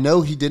 Like I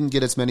know he didn't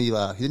get as many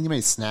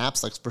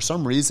snaps. Like for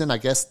some reason, I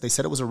guess they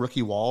said it was a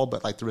rookie wall,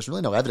 but like there was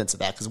really no evidence of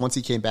that because once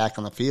he came back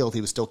on the field,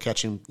 he was still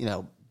catching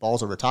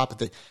balls over top.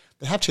 But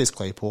they have Chase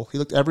Claypool. He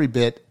looked every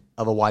bit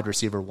of a wide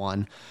receiver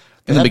 1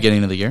 in the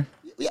beginning of the year.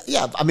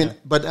 Yeah.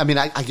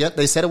 I get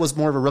they said it was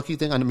more of a rookie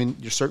thing. I mean,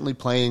 you're certainly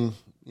playing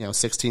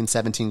 16,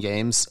 17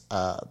 games.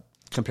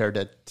 Compared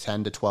to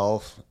 10 to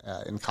 12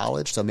 in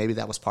college, so maybe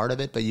that was part of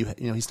it. But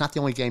he's not the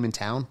only game in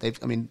town.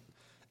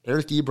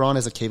 Eric Ebron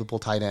is a capable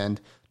tight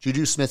end.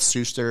 Juju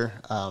Smith-Schuster,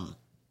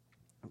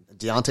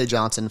 Deontay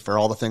Johnson, for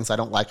all the things I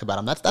don't like about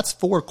him. That's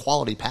 4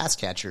 quality pass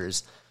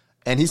catchers,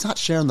 and he's not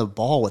sharing the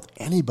ball with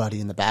anybody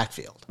in the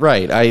backfield.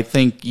 Right. I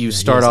think you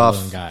start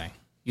off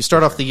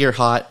the year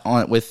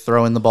hot with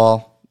throwing the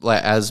ball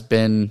as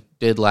Ben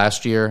did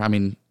last year. I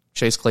mean,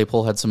 Chase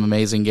Claypool had some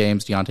amazing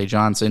games. Deontay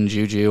Johnson,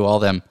 Juju, all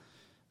them.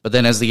 But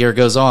then as the year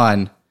goes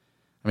on,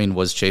 I mean,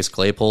 was Chase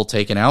Claypool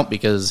taken out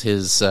because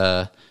his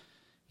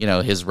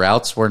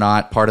routes were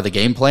not part of the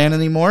game plan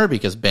anymore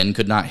because Ben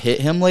could not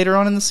hit him later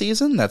on in the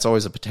season? That's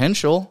always a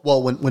potential.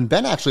 Well, when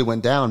Ben actually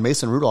went down,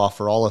 Mason Rudolph,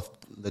 for all of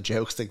the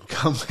jokes that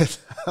come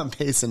with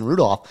Mason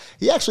Rudolph,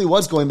 he actually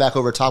was going back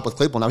over top with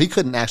Claypool. Now, he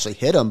couldn't actually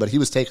hit him, but he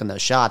was taking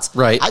those shots.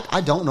 Right. I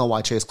don't know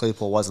why Chase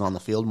Claypool wasn't on the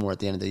field more at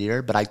the end of the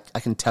year, but I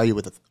can tell you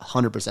with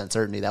 100%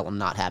 certainty that will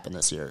not happen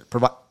this year.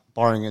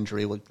 Barring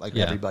injury,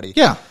 everybody.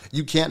 Yeah.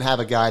 You can't have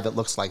a guy that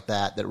looks like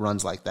that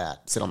runs like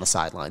that, sit on the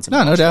sidelines.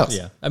 No doubt.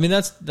 Yeah. I mean,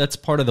 that's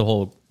part of the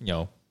whole,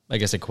 I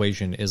guess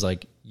equation is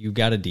like you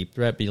got a deep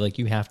threat, but like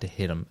you have to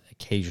hit him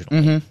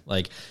occasionally.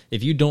 Like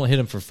if you don't hit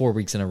him for 4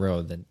 weeks in a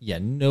row, then yeah,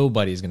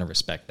 nobody's going to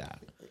respect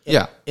that.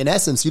 Yeah. In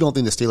essence, you don't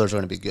think the Steelers are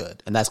going to be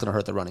good, and that's going to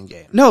hurt the running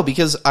game. No,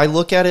 because I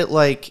look at it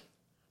like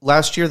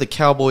last year the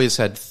Cowboys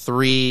had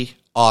 3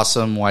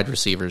 awesome wide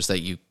receivers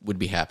that you would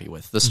be happy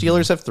with. The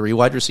Steelers have 3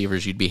 wide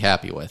receivers you'd be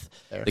happy with.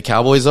 Fair. The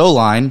Cowboys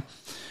O-line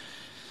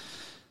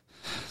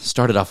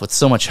started off with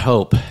so much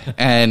hope,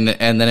 and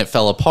then it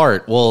fell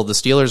apart. Well, the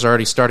Steelers are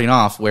already starting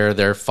off where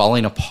they're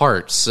falling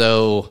apart.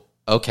 So,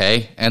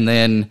 okay. And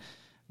then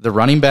the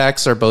running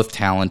backs are both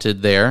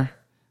talented there.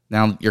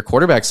 Now, your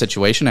quarterback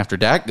situation after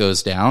Dak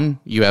goes down,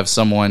 you have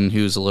someone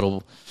who's a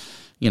little,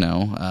 you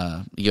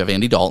have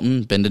Andy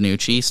Dalton, Ben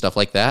DiNucci, stuff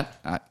like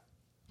that.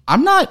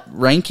 I'm not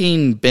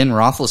ranking Ben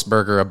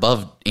Roethlisberger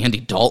above Andy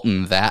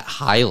Dalton that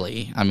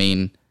highly. I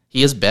mean,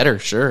 he is better,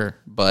 sure,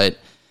 but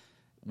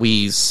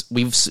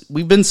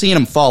we've been seeing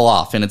him fall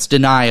off, and it's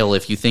denial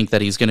if you think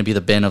that he's going to be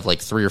the Ben of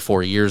like 3 or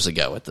 4 years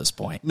ago at this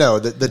point. No,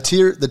 the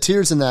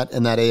tiers in that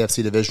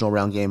AFC divisional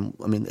round game,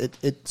 I mean,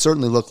 it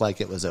certainly looked like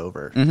it was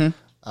over.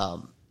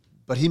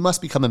 But he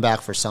must be coming back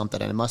for something,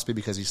 and it must be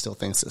because he still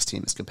thinks this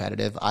team is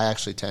competitive. I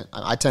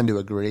tend to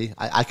agree.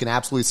 I can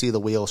absolutely see the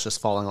wheels just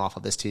falling off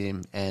of this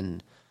team,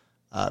 and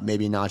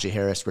maybe Najee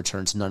Harris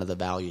returns none of the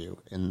value.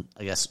 And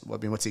I guess,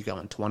 what's he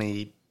going,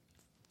 28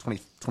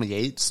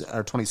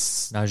 or 20?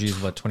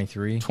 Najee's what,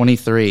 23?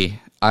 23.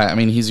 I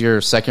mean, he's your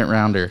second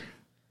rounder.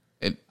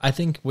 I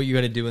think what you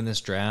got to do in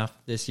this draft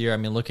this year, I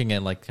mean, looking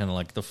at like kind of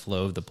like the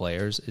flow of the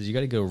players, is you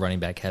got to go running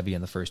back heavy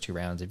in the first 2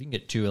 rounds. If you can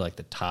get 2 of like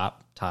the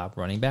top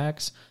running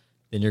backs,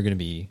 then you're going to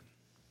be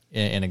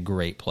in a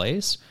great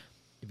place.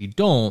 If you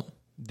don't,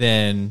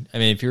 then, I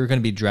mean, if you're going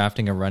to be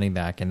drafting a running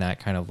back in that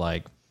kind of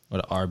like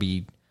what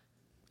RB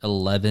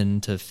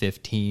 11 to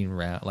 15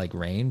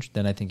 range,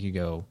 then I think you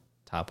go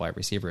top wide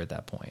receiver at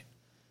that point.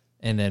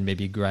 And then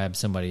maybe grab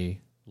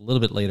somebody a little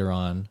bit later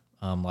on,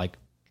 like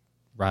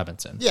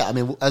Robinson. Yeah, I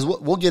mean, as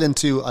we'll get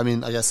into, I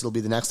mean, I guess it'll be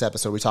the next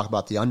episode we talk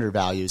about the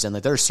undervalues, and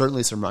like there's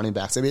certainly some running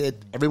backs. I mean,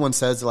 everyone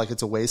says like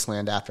it's a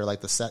wasteland after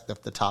like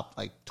the top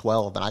like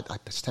 12, and I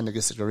just tend to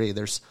disagree.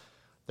 There's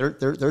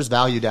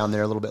value down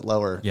there a little bit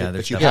lower. Yeah,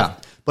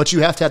 but you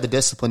have to have the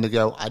discipline to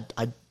go.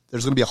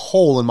 There's going to be a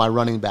hole in my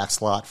running back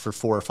slot for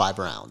 4 or 5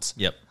 rounds.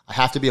 Yep, I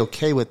have to be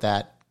okay with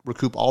that.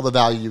 Recoup all the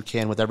value you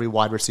can with every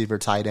wide receiver,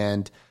 tight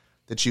end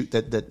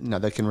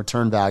that can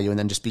return value, and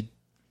then just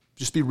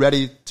be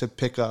ready to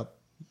pick up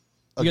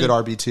a good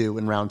RB2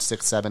 in round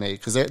 6, 7, 8,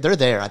 because they're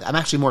there. I'm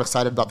actually more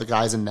excited about the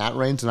guys in that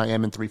range than I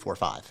am in 3, 4,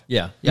 5.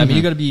 Yeah. I mean,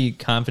 you got to be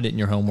confident in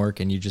your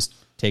homework, and you just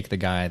take the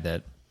guy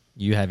that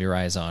you have your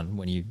eyes on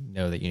when you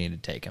know that you need to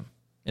take him.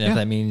 And if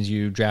that means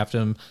you draft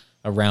him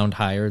a round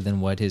higher than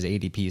what his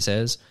ADP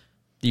says,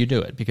 you do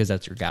it because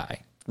that's your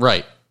guy.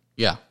 Right.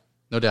 Yeah.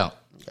 No doubt.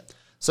 Okay.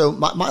 So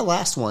my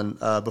last one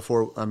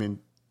before, I mean,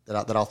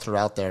 that I'll throw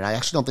out there, and I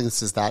actually don't think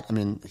this is that. I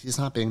mean, he's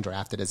not being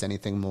drafted as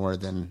anything more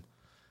than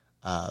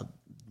a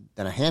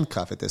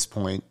handcuff at this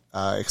point,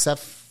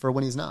 except for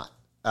when he's not.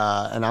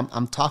 And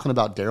I'm talking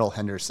about Darrell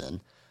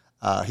Henderson.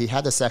 He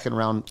had the second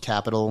round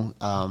capital,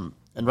 and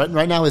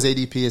right now his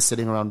ADP is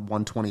sitting around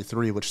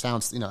 123, which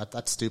sounds,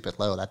 that's stupid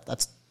low.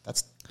 That's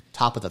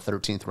top of the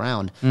 13th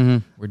round. Mm-hmm.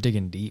 We're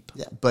digging deep.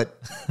 Yeah, but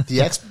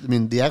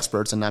the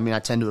experts, and I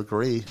tend to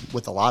agree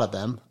with a lot of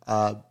them.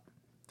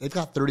 They've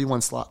got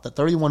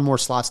 31 more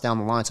slots down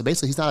the line. So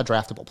basically, he's not a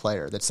draftable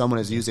player. That someone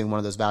is using one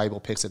of those valuable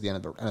picks at the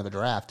end of the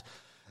draft.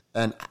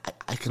 And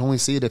I can only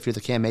see it if you're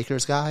the Cam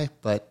Akers guy.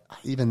 But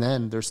even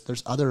then, there's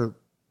other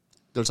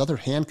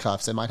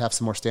handcuffs that might have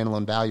some more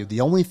standalone value.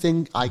 The only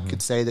thing I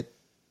could say that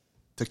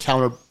to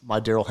counter my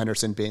Darrell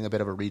Henderson being a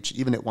bit of a reach,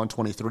 even at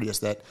 123,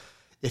 is that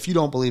if you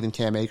don't believe in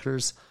Cam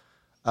Akers,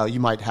 you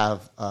might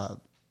have.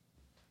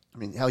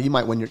 You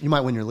might win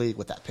your league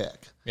with that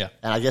pick. Yeah,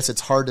 and I guess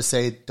it's hard to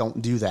say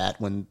don't do that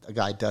when a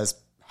guy does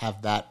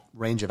have that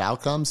range of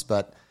outcomes.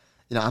 But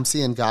I'm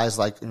seeing guys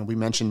like we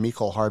mentioned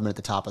Mecole Hardman at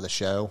the top of the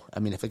show. I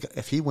mean,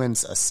 if he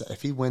wins a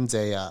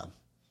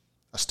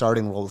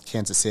starting role with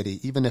Kansas City,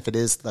 even if it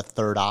is the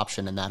third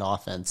option in that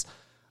offense,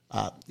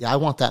 I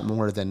want that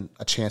more than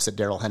a chance that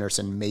Darrell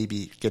Henderson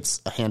maybe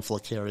gets a handful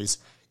of carries.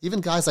 Even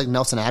guys like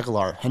Nelson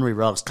Aguilar, Henry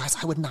Ruggs, guys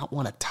I would not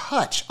want to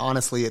touch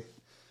honestly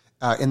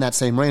in that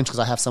same range because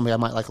I have somebody I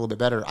might like a little bit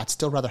better. I'd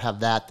still rather have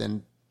that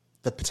than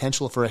the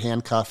potential for a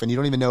handcuff. And you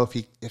don't even know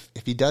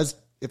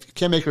if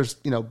Cam Akers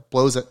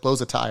blows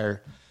a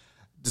tire,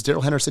 does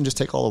Darrell Henderson just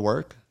take all the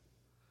work?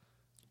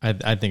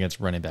 I think it's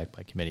running back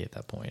by committee at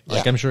that point.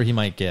 Yeah. I'm sure he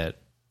might get.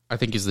 I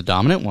think he's the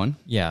dominant one.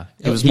 Yeah,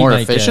 he was more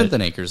efficient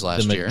than Akers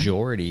last year. The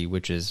majority,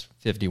 which is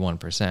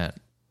 51%.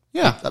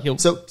 Yeah.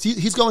 So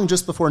he's going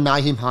just before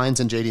Nyheim Hines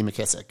and J.D.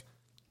 McKissick.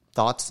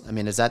 Thoughts? I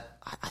mean, I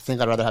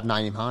think I'd rather have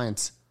Nyheim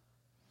Hines.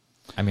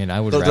 I mean, I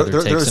would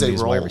rather take some of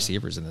these wide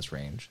receivers in this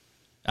range.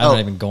 I'm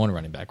not even going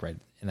running back right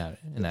in that.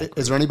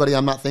 Is there anybody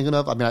I'm not thinking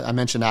of? I mean, I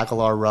mentioned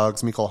Aguilar,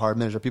 Ruggs, Mecole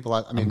Hardman. Is there people?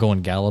 I'm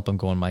going Gallup. I'm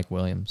going Mike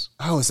Williams.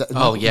 Oh, is that?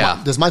 Oh,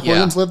 yeah. Does Mike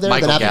Williams live there?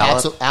 Michael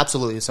Gallup.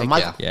 Absolutely. So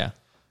Mike. Yeah.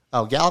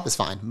 Oh, Gallup is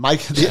fine.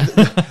 Mike,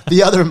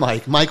 the other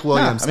Mike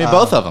Williams. Yeah, I mean,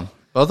 both of them.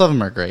 Both of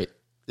them are great.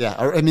 Yeah,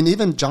 I mean,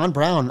 even John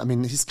Brown. I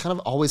mean, he's kind of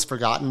always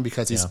forgotten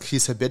because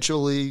he's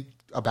habitually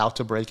about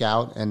to break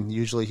out, and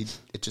usually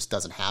it just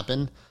doesn't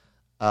happen.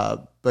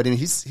 But I mean,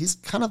 he's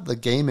kind of the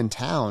game in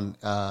town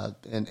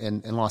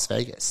in Las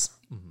Vegas.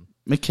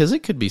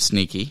 McKissick could be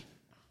sneaky.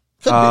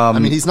 Could be. I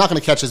mean, he's not going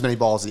to catch as many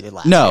balls as he did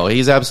last year. No,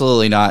 he's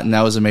absolutely not, and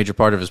that was a major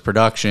part of his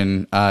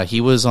production.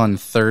 He was on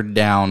third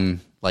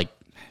down like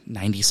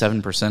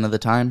 97% of the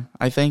time,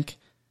 I think,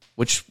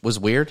 which was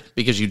weird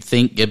because you'd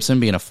think Gibson,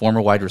 being a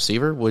former wide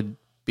receiver, would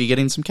be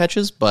getting some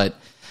catches, but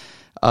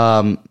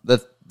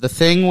the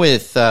thing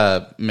with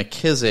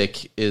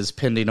McKissick is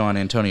pending on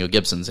Antonio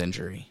Gibson's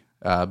injury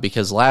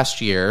because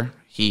last year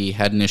he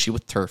had an issue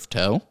with turf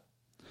toe,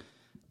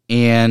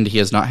 and he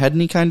has not had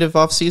any kind of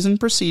off-season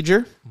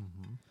procedure.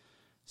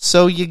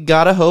 So you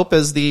gotta hope,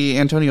 as the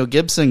Antonio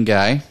Gibson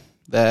guy,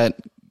 that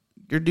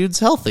your dude's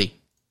healthy,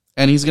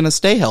 and he's gonna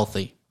stay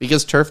healthy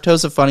because turf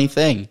toe's a funny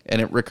thing,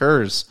 and it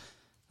recurs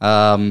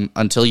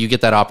until you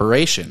get that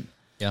operation.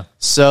 Yeah.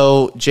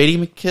 So J.D.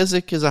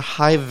 McKissick is a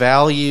high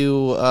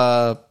value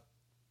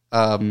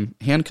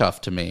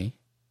handcuff to me,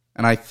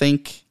 and I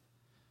think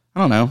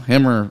I don't know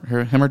him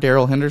or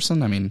Darrell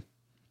Henderson. I mean,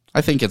 I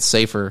think it's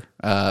safer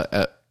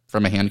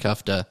from a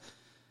handcuff to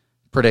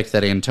predict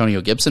that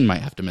Antonio Gibson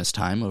might have to miss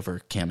time over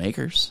Cam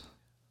Akers.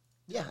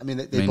 Yeah, I mean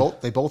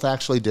they both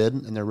actually did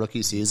in their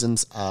rookie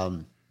seasons.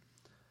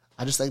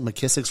 I just think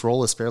McKissick's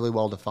role is fairly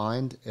well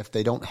defined. If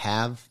they don't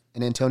have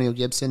an Antonio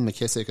Gibson,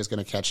 McKissick is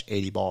going to catch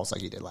 80 balls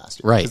like he did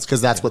last year. Right.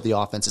 Because that's what the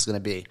offense is going to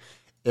be.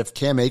 If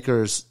Cam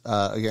Akers,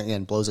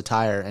 again, blows a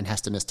tire and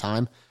has to miss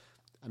time,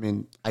 I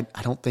mean, I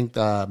don't think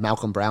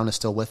Malcolm Brown is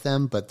still with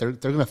them, but they're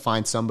going to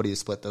find somebody to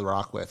split the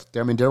rock with.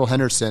 I mean, Darrell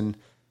Henderson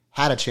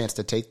had a chance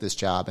to take this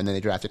job, and then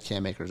they drafted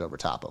Cam Akers over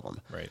top of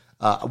him. Right.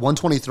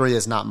 123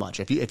 is not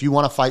much. If you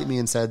want to fight me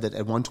and said that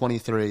at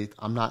 123,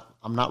 I'm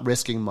not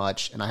risking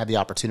much, and I have the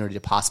opportunity to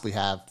possibly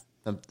have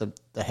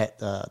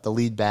the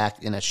lead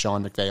back in a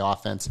Sean McVay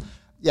offense.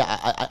 Yeah,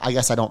 I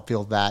guess I don't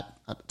feel that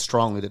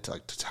strongly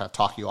to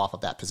talk you off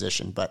of that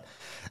position, but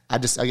I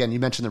just, again, you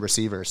mentioned the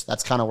receivers.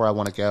 That's kind of where I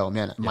want to go.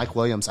 Man, Mike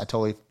Williams, I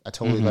totally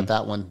let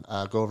that one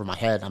go over my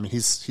head. I mean,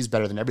 he's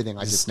better than everything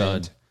I just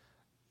named.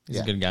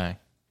 He's a good guy.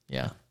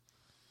 Yeah.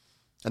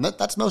 And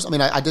that's most. I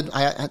mean, I had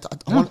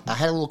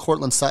a little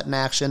Cortland Sutton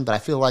action, but I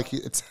feel like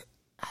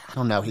I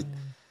don't know.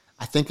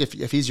 I think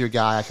if he's your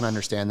guy, I can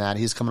understand that.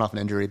 He's coming off an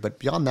injury, but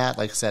beyond that,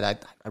 like I said,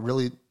 I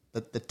really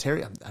the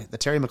Terry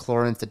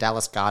McLaurins, the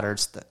Dallas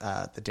Goddards,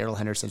 the Darrell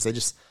Hendersons,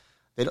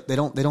 they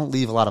don't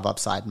leave a lot of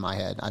upside in my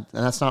head, and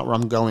that's not where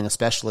I'm going,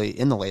 especially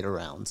in the later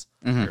rounds.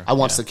 Mm-hmm. I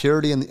want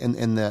security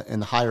in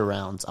the higher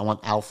rounds. I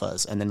want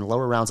alphas, and then the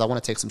lower rounds, I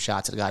want to take some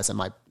shots at the guys that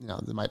might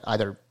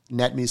either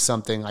net me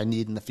something I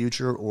need in the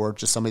future, or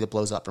just somebody that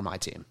blows up for my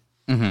team.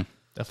 Mm-hmm.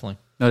 Definitely,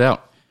 no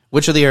doubt.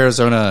 Which of the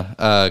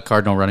Arizona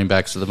Cardinal running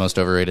backs are the most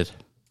overrated?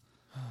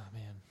 Oh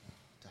man,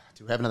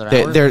 do we have another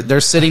hour? They're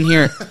sitting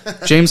here.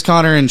 James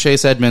Conner and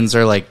Chase Edmonds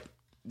are like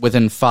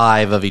within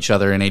 5 of each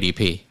other in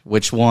ADP.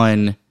 Which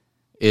one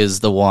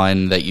is the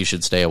one that you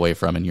should stay away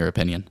from, in your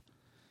opinion?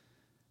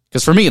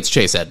 Because for me, it's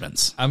Chase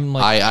Edmonds. I'm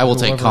like, I will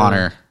take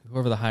Conner.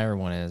 Whoever the higher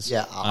one is.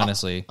 Yeah,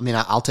 honestly. I mean,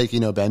 I'll take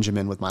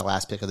Benjamin with my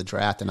last pick of the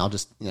draft, and I'll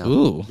just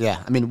Ooh.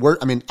 Yeah, I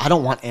mean, I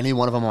don't want any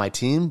one of them on my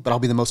team, but I'll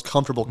be the most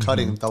comfortable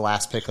cutting the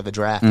last pick of the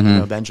draft.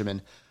 Mm-hmm.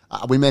 Benjamin.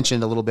 We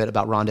mentioned a little bit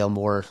about Rondale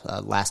Moore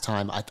last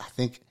time. I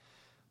think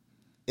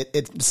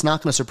it's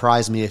not going to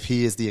surprise me if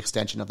he is the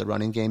extension of the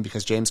running game,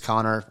 because James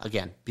Conner,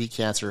 again, beat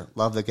cancer,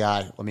 love the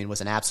guy. I mean, was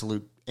an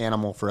absolute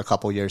animal for a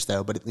couple years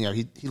though, but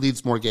he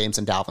leads more games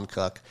than Dalvin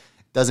Cook.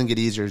 Doesn't get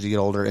easier as you get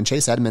older. And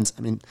Chase Edmonds,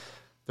 I mean,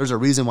 there's a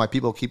reason why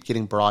people keep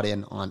getting brought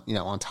in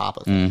on top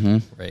of him.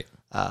 Mm-hmm. Right.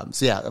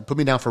 So yeah, put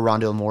me down for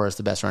Rondale Moore as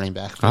the best running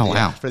back.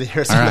 For the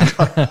Arizona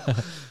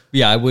Cardinals.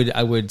 Yeah,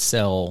 I would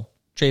sell.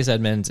 Chase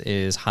Edmonds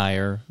is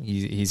higher.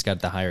 He's got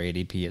the higher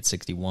ADP at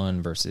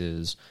 61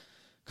 versus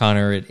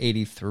Conner at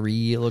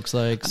 83. It looks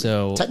like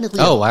so.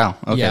 Technically, oh wow,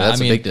 okay, yeah, that's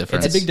a big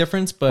difference. It's a big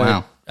difference, but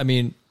wow. I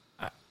mean,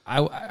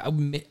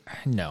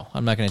 no,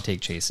 I'm not going to take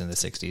Chase in the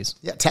 60s.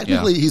 Yeah,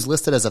 technically he's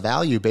listed as a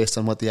value based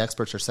on what the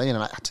experts are saying.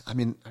 And I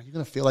mean, are you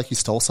going to feel like you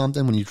stole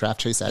something when you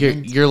draft Chase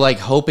Edmonds? You're like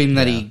hoping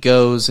that he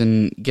goes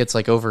and gets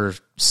like over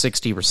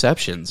 60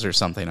 receptions or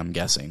something, I'm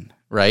guessing,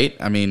 right?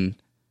 I mean,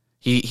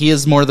 he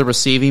is more the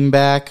receiving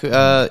back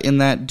in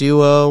that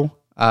duo.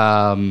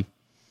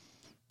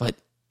 But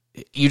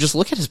you just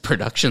look at his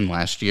production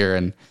last year,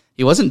 and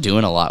he wasn't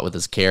doing a lot with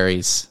his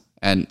carries.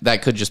 And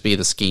that could just be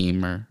the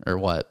scheme or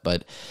what.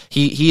 But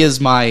he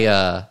is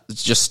my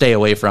just stay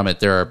away from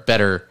it. There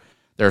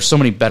are so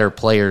many better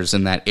players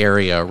in that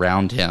area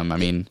around him. I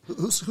mean,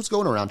 who's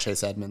going around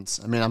Chase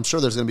Edmonds? I mean, I'm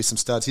sure there's going to be some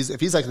studs. If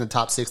he's like in the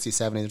top 60,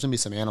 70, there's going to be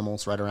some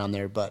animals right around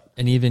there. But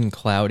an even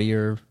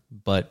cloudier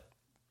but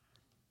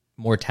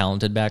more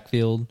talented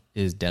backfield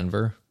is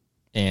Denver.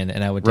 And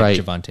I would take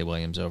Javonte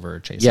Williams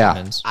over Chase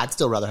Edmonds. I'd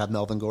still rather have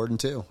Melvin Gordon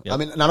too. Yep. I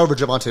mean, not over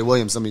Javonte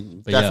Williams. I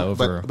mean,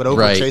 but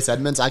over Chase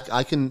Edmonds.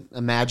 I can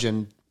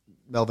imagine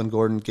Melvin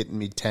Gordon getting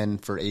me 10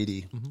 for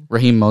 80. Mm-hmm.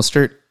 Raheem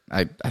Mostert.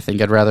 I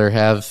think I'd rather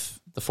have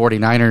the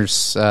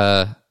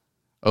 49ers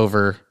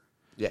over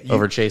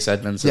Chase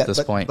Edmonds at this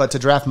but, point. But to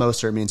draft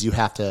Mostert means you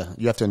have to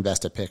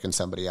invest a pick in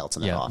somebody else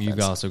in that offense. You've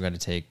also got to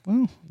take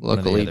one of the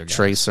Luckily, other guys.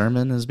 Trey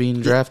Sermon is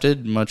being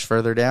drafted much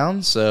further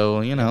down,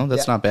 so,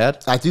 that's not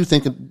bad. I do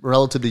think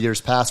relative to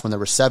years past when there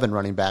were 7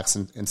 running backs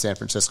in San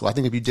Francisco, I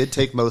think if you did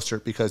take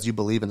Mostert because you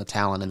believe in the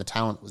talent and the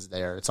talent was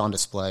there, it's on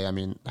display. I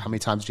mean, how many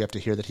times do you have to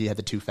hear that he had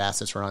the 2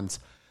 fastest runs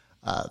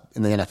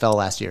in the NFL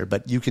last year?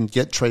 But you can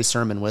get Trey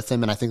Sermon with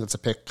him, and I think that's a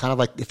pick. Kind of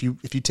like if you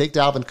take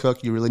Dalvin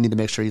Cook, you really need to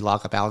make sure you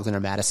lock up Alexander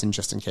Madison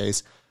just in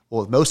case.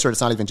 Well, with Mostert,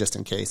 it's not even just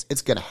in case.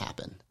 It's going to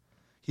happen.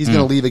 He's going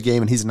to leave a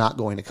game, and he's not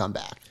going to come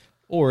back.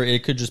 Or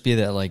it could just be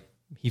that, like,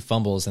 he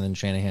fumbles and then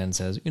Shanahan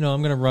says, I'm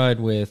going to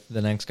ride with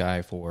the next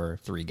guy for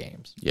 3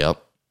 games.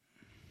 Yep.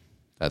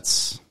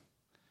 That's,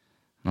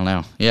 I don't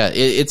know. Yeah,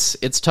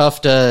 it's tough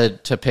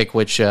to pick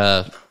which,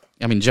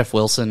 Jeff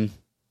Wilson,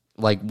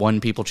 won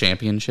people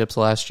championships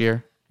last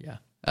year. Yeah.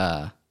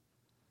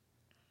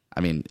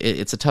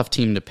 It's a tough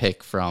team to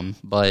pick from,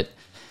 but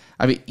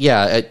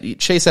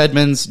Chase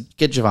Edmonds,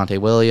 get Javonte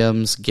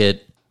Williams,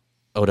 get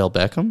Odell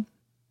Beckham,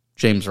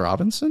 James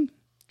Robinson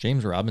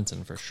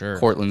for sure.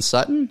 Cortland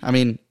Sutton.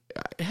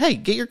 Hey,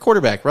 get your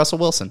quarterback, Russell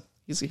Wilson.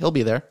 He'll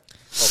be there.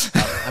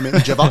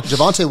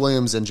 Javonte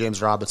Williams and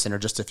James Robinson are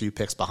just a few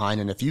picks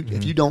behind, and if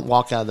you don't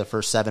walk out of the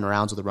first 7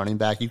 rounds with a running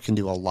back, you can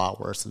do a lot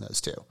worse than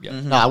those 2.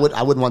 Yeah. No, I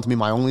wouldn't want to be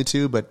my only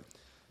 2, but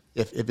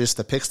if it's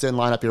the picks didn't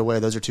line up your way,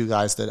 those are 2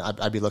 guys that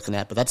I'd be looking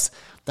at. But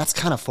that's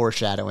kind of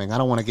foreshadowing. I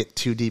don't want to get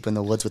too deep in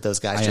the woods with those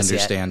guys. I just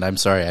understand. Yet. I'm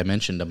sorry I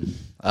mentioned them.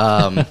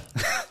 I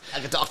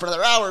could talk for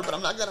another hour, but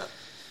I'm not gonna.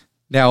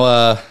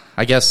 Now,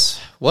 I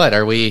guess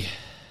are we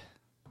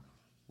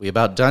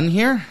about done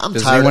here?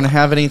 Does anyone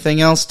have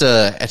anything else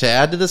to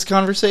add to this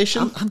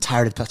conversation? I'm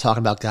tired of talking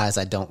about guys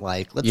I don't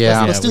like. Let's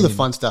do the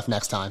fun stuff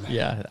next time.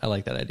 Yeah, I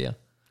like that idea.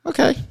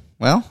 Okay.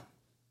 Well,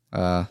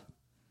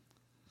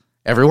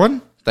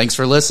 everyone, thanks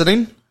for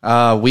listening.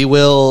 We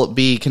will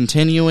be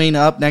continuing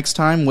up next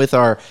time with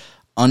our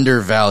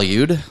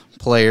undervalued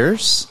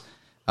players.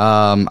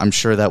 I'm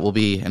sure that will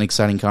be an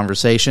exciting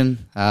conversation.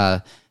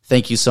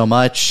 Thank you so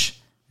much.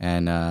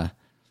 And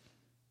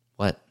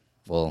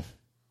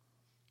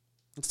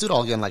Let's do it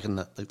all again. I'm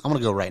going to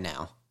go right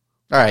now.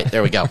 All right,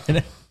 there we go.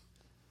 You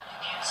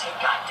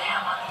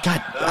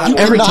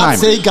Every cannot time.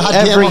 say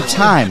goddamn Every on-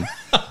 time.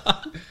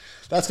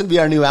 That's going to be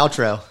our new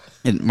outro.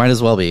 It might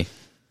as well be.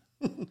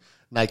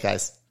 Night,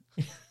 guys.